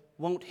people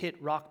won't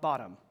hit rock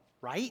bottom,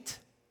 right?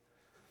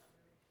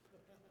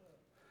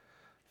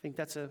 I think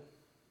that's a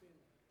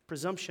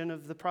presumption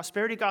of the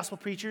prosperity gospel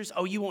preachers.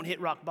 Oh, you won't hit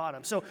rock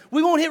bottom. So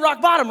we won't hit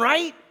rock bottom,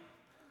 right?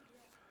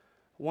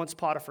 Once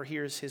Potiphar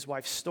hears his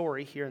wife's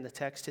story here in the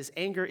text, his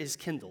anger is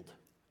kindled.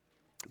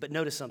 But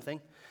notice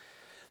something.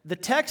 The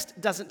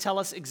text doesn't tell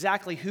us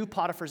exactly who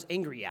Potiphar's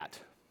angry at.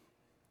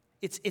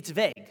 It's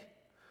vague.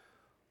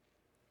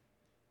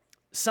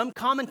 Some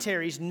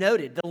commentaries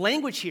noted the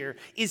language here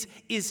is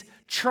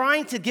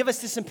trying to give us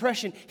this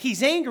impression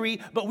he's angry,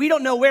 but we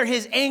don't know where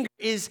his anger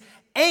is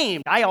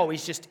aimed. I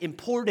always just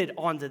imported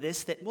onto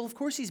this that, well, of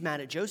course he's mad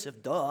at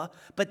Joseph, duh,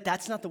 but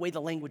that's not the way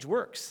the language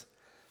works.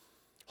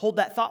 Hold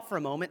that thought for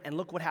a moment and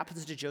look what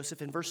happens to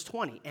Joseph in verse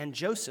 20. And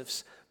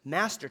Joseph's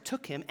master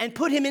took him and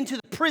put him into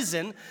the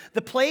prison,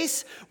 the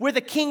place where the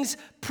king's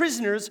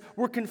prisoners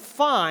were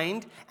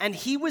confined, and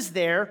he was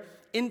there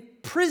in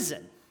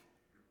prison.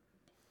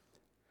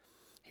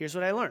 Here's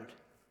what I learned.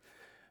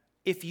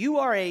 If you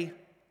are an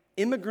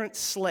immigrant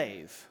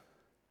slave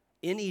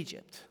in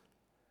Egypt,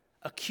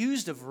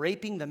 accused of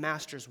raping the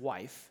master's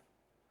wife,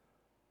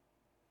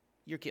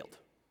 you're killed.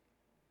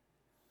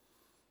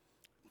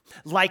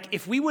 Like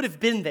if we would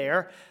have been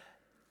there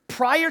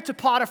prior to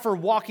Potiphar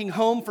walking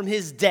home from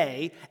his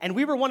day, and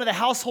we were one of the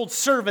household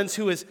servants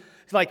who is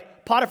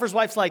like, Potiphar's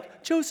wife's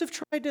like, Joseph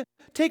tried to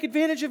take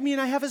advantage of me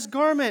and I have his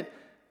garment.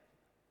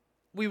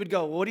 We would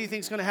go, well, what do you think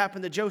is going to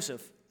happen to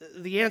Joseph?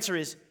 The answer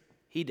is,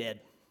 he did.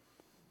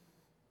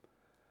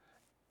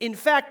 In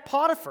fact,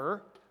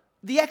 Potiphar,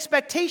 the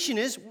expectation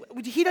is,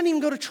 he doesn't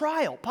even go to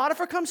trial.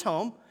 Potiphar comes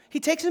home. He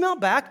takes him out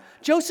back.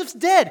 Joseph's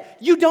dead.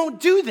 You don't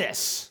do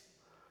this.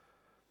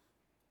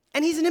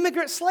 And he's an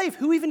immigrant slave.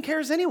 Who even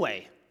cares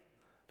anyway?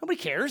 Nobody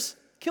cares.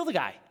 Kill the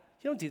guy.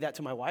 You don't do that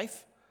to my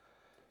wife.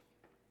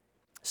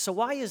 So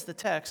why is the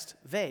text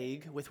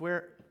vague with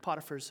where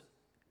Potiphar's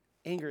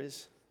anger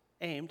is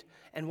aimed?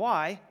 And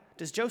why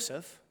does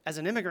Joseph, as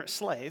an immigrant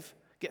slave,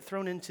 get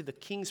thrown into the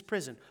king's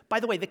prison? By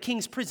the way, the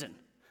king's prison.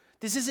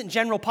 This isn't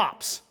General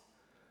Pop's.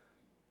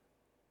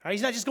 All right,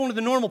 he's not just going to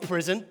the normal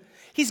prison.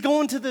 He's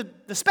going to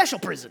the special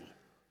prison.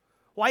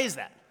 Why is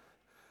that?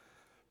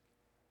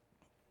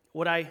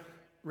 What I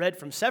read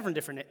from several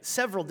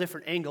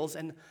different angles,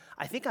 and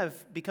I think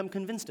I've become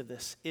convinced of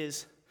this,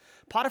 is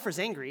Potiphar's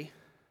angry,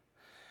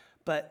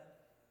 but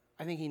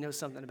I think he knows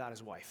something about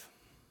his wife.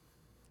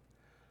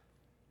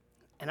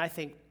 And I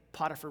think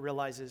Potiphar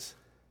realizes,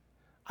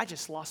 I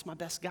just lost my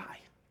best guy.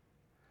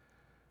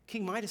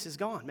 King Midas is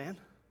gone, man.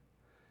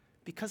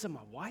 Because of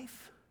my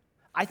wife?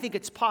 I think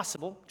it's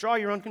possible. Draw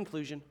your own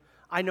conclusion.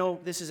 I know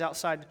this is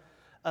outside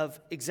of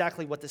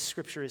exactly what the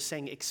scripture is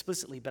saying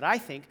explicitly, but I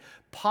think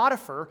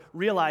Potiphar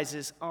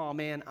realizes, oh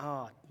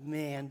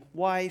man,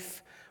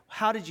 wife,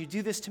 how did you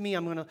do this to me?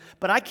 I'm not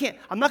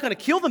going to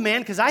kill the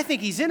man because I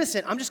think he's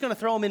innocent. I'm just going to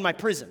throw him in my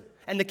prison.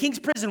 And the king's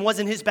prison was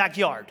in his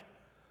backyard.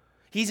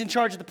 He's in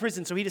charge of the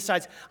prison, so he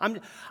decides,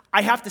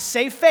 I have to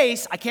save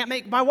face. I can't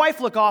make my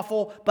wife look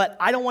awful, but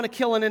I don't want to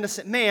kill an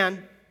innocent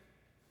man.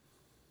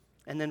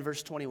 And then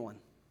verse 21,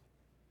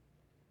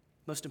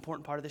 most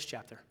important part of this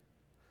chapter.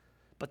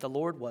 But the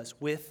Lord was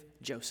with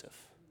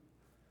Joseph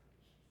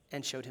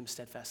and showed him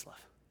steadfast love.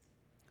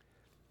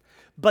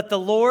 But the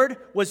Lord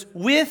was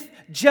with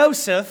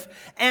Joseph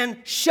and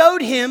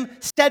showed him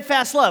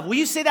steadfast love. Will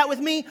you say that with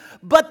me?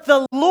 But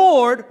the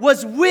Lord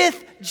was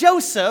with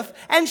Joseph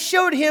and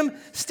showed him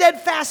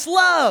steadfast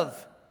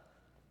love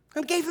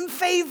and gave him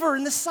favor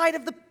in the sight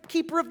of the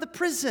keeper of the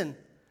prison.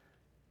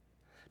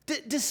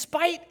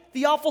 Despite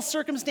the awful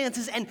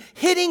circumstances and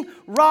hitting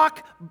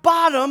rock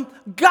bottom,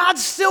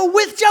 God's still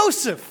with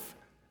Joseph.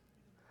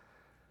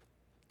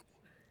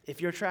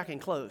 If you're tracking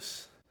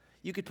close,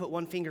 you could put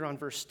one finger on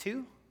verse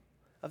 2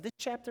 of this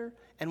chapter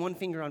and one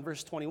finger on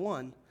verse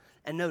 21,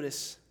 and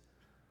notice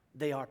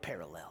they are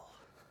parallel.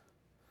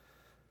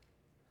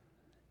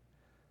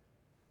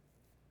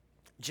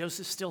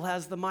 Joseph still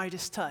has the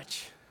Midas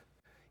touch.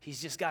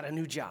 He's just got a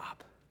new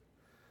job.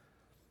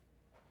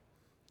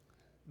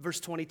 Verse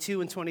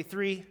 22 and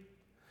 23,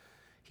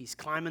 he's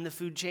climbing the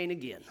food chain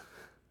again.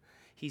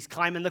 He's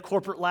climbing the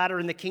corporate ladder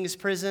in the king's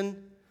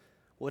prison.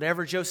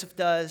 Whatever Joseph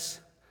does,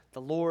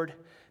 the Lord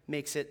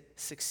makes it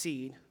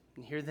succeed.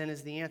 And here then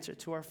is the answer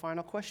to our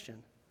final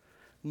question.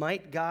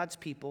 Might God's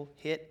people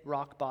hit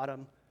rock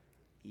bottom?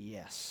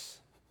 Yes.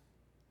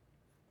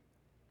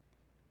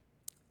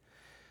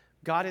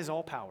 God is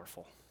all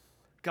powerful.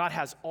 God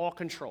has all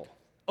control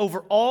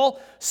over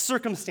all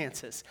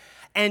circumstances.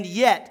 And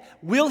yet,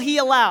 will he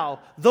allow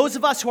those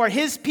of us who are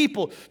his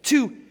people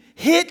to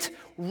hit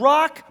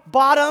rock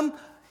bottom?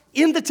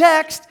 In the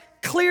text,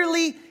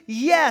 clearly,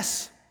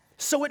 yes.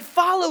 So it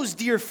follows,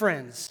 dear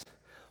friends,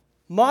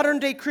 modern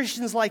day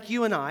Christians like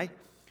you and I,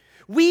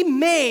 we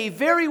may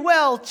very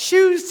well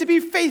choose to be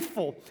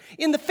faithful.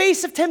 In the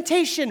face of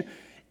temptation,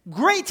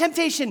 great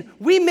temptation,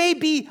 we may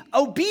be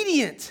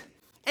obedient.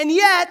 And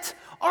yet,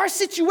 our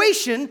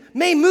situation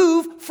may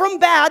move from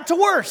bad to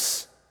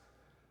worse.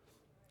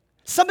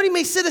 Somebody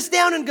may sit us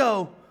down and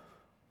go,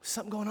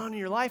 something going on in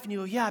your life? And you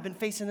go, yeah, I've been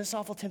facing this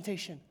awful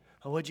temptation.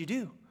 Oh, what'd you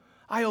do?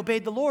 I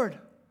obeyed the Lord.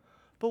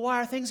 But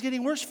why are things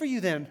getting worse for you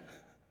then?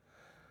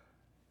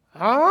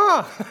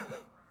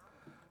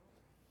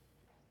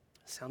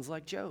 Sounds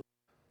like Job.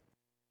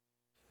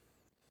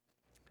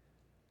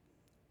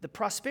 The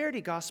prosperity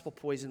gospel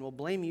poison will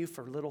blame you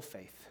for little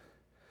faith,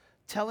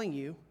 telling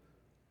you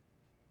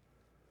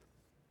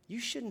you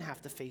shouldn't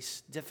have to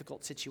face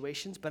difficult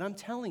situations, but I'm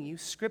telling you,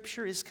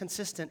 Scripture is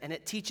consistent, and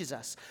it teaches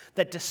us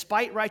that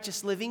despite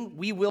righteous living,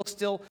 we will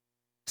still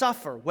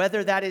suffer,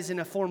 whether that is in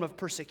a form of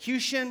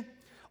persecution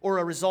or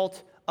a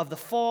result of the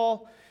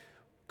fall.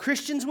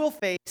 Christians will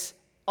face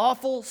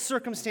awful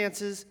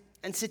circumstances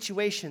and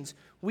situations.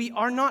 We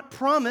are not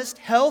promised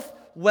health,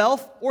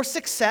 wealth, or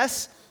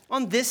success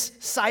on this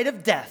side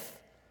of death.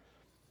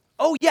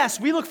 Oh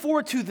yes, we look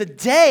forward to the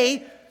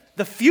day,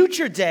 the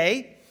future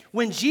day,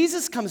 when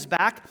Jesus comes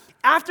back.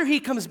 After he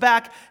comes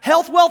back,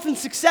 health, wealth, and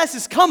success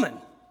is coming.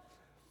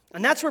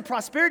 And that's where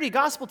prosperity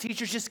gospel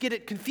teachers just get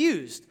it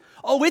confused.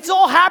 Oh, it's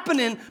all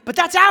happening, but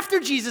that's after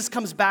Jesus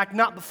comes back,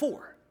 not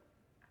before.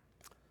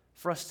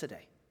 For us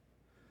today,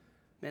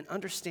 man,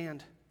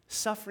 understand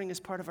suffering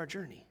is part of our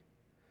journey.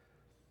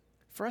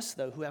 For us,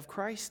 though, who have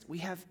Christ, we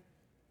have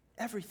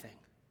everything.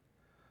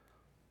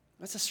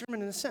 That's a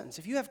sermon in a sentence.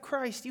 If you have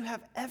Christ, you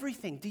have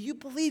everything. Do you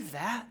believe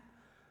that?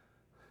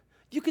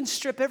 You can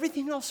strip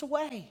everything else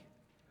away.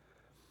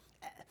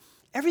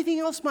 Everything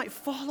else might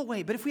fall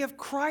away, but if we have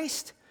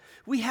Christ,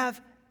 we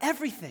have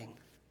everything.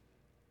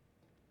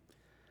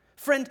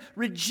 Friend,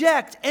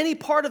 reject any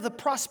part of the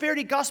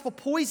prosperity gospel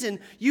poison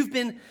you've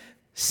been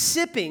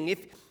sipping.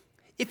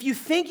 If you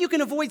think you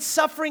can avoid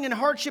suffering and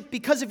hardship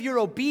because of your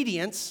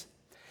obedience,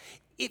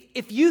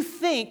 if you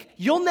think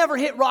you'll never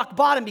hit rock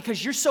bottom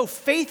because you're so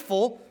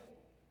faithful,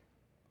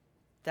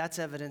 that's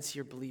evidence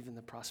you're believing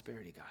the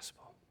prosperity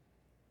gospel.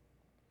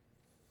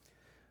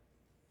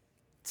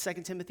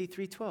 2 Timothy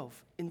 3:12,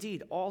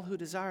 indeed, all who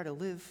desire to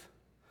live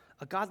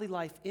a godly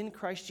life in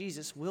Christ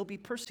Jesus will be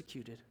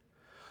persecuted,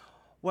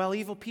 while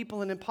evil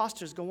people and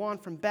impostors go on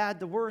from bad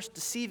to worse,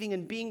 deceiving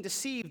and being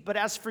deceived. But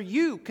as for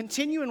you,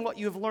 continue in what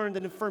you have learned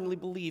and have firmly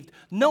believed,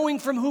 knowing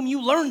from whom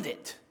you learned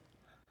it.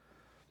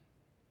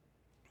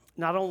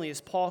 Not only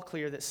is Paul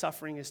clear that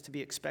suffering is to be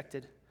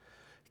expected,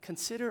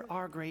 consider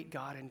our great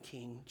God and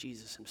King,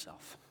 Jesus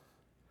himself.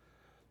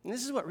 And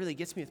this is what really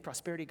gets me with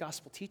prosperity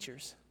gospel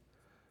teachers.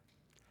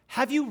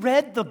 Have you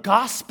read the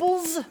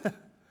Gospels?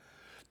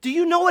 Do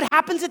you know what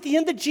happens at the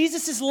end of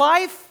Jesus'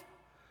 life?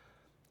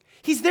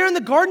 He's there in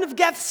the Garden of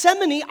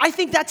Gethsemane. I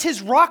think that's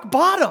his rock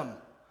bottom.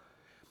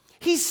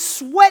 He's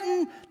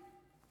sweating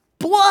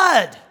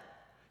blood.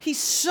 He's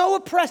so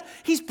oppressed.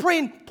 He's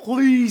praying,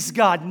 please,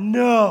 God,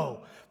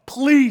 no.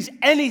 Please,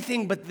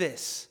 anything but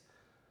this.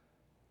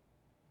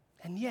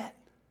 And yet,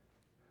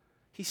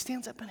 he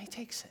stands up and he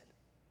takes it.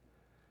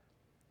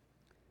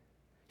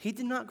 He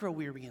did not grow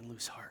weary and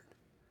lose heart.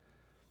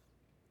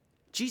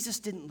 Jesus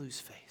didn't lose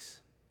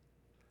faith.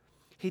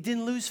 He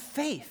didn't lose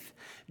faith.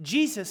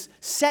 Jesus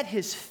set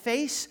his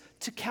face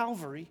to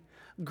Calvary,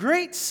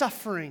 great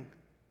suffering,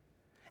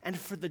 and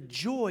for the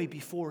joy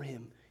before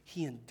him,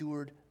 he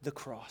endured the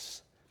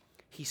cross.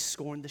 He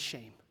scorned the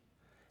shame,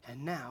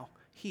 and now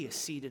he is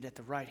seated at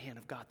the right hand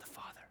of God the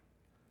Father.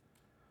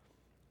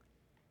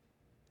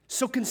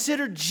 So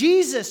consider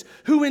Jesus,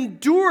 who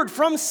endured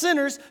from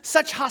sinners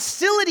such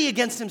hostility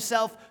against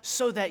himself,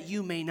 so that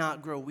you may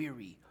not grow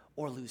weary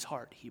or lose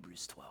heart,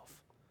 Hebrews 12.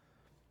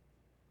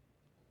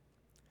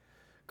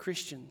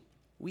 Christian,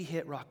 we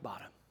hit rock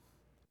bottom.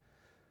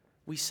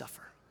 We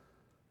suffer.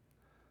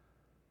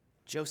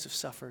 Joseph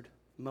suffered.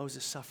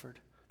 Moses suffered.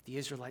 The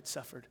Israelites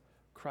suffered.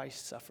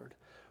 Christ suffered.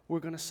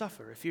 We're going to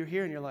suffer. If you're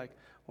here and you're like,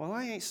 well,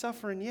 I ain't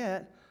suffering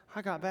yet,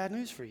 I got bad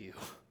news for you.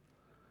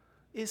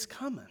 It's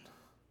coming.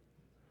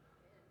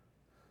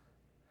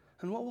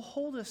 And what will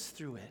hold us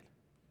through it?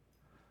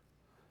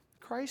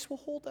 Christ will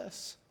hold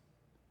us.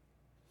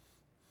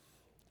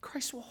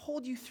 Christ will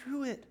hold you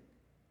through it.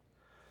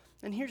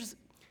 And here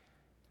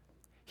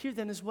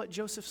then is what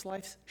Joseph's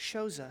life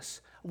shows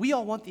us. We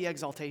all want the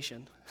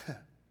exaltation.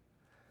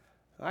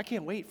 I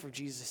can't wait for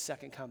Jesus'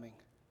 second coming.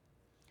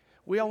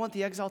 We all want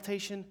the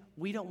exaltation.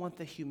 We don't want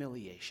the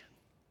humiliation.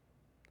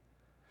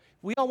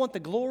 We all want the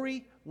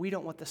glory. We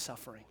don't want the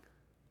suffering.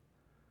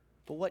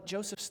 But what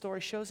Joseph's story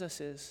shows us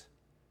is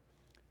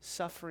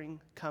suffering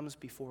comes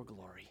before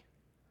glory.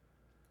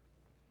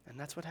 And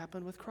that's what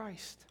happened with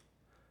Christ.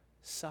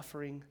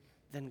 Suffering,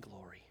 then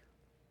glory.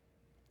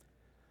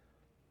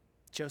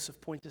 Joseph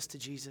points us to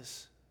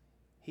Jesus.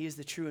 He is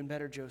the true and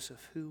better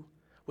Joseph who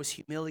was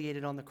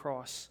humiliated on the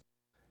cross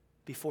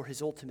before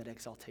his ultimate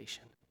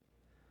exaltation.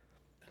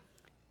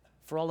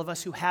 For all of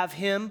us who have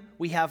him,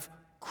 we have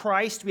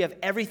Christ, we have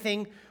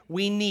everything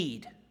we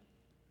need.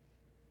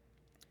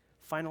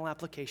 Final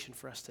application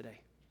for us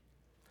today.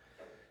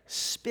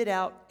 Spit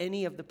out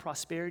any of the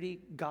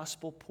prosperity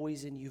gospel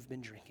poison you've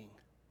been drinking.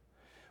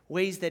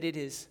 Ways that it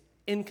is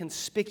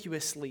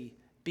inconspicuously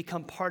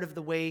become part of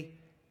the way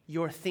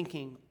you're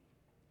thinking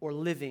or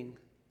living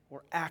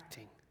or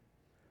acting.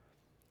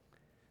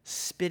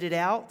 Spit it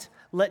out.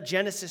 Let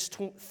Genesis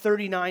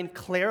 39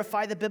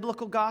 clarify the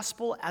biblical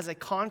gospel as a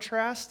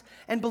contrast,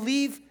 and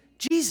believe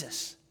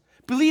Jesus.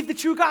 Believe the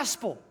true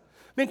gospel.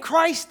 I mean,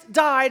 Christ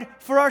died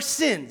for our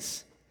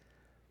sins.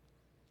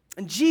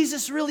 And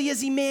Jesus really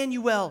is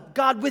Emmanuel,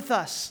 God with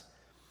us.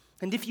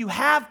 And if you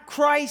have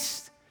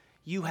Christ,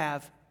 you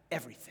have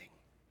everything.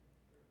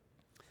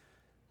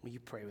 Will you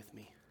pray with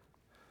me?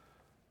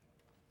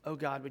 Oh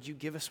God, would you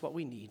give us what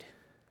we need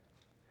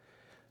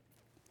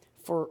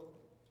for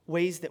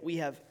ways that we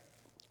have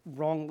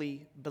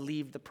wrongly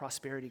believed the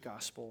prosperity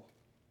gospel?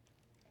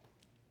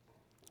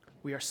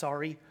 We are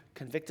sorry.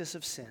 Convict us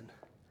of sin.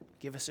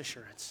 Give us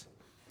assurance.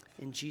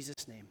 In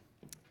Jesus' name,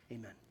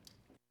 amen.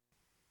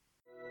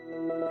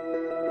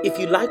 If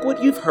you like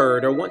what you've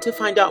heard or want to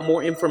find out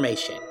more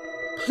information,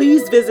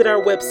 please visit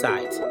our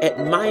website at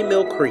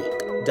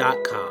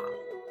mymillcreek.com.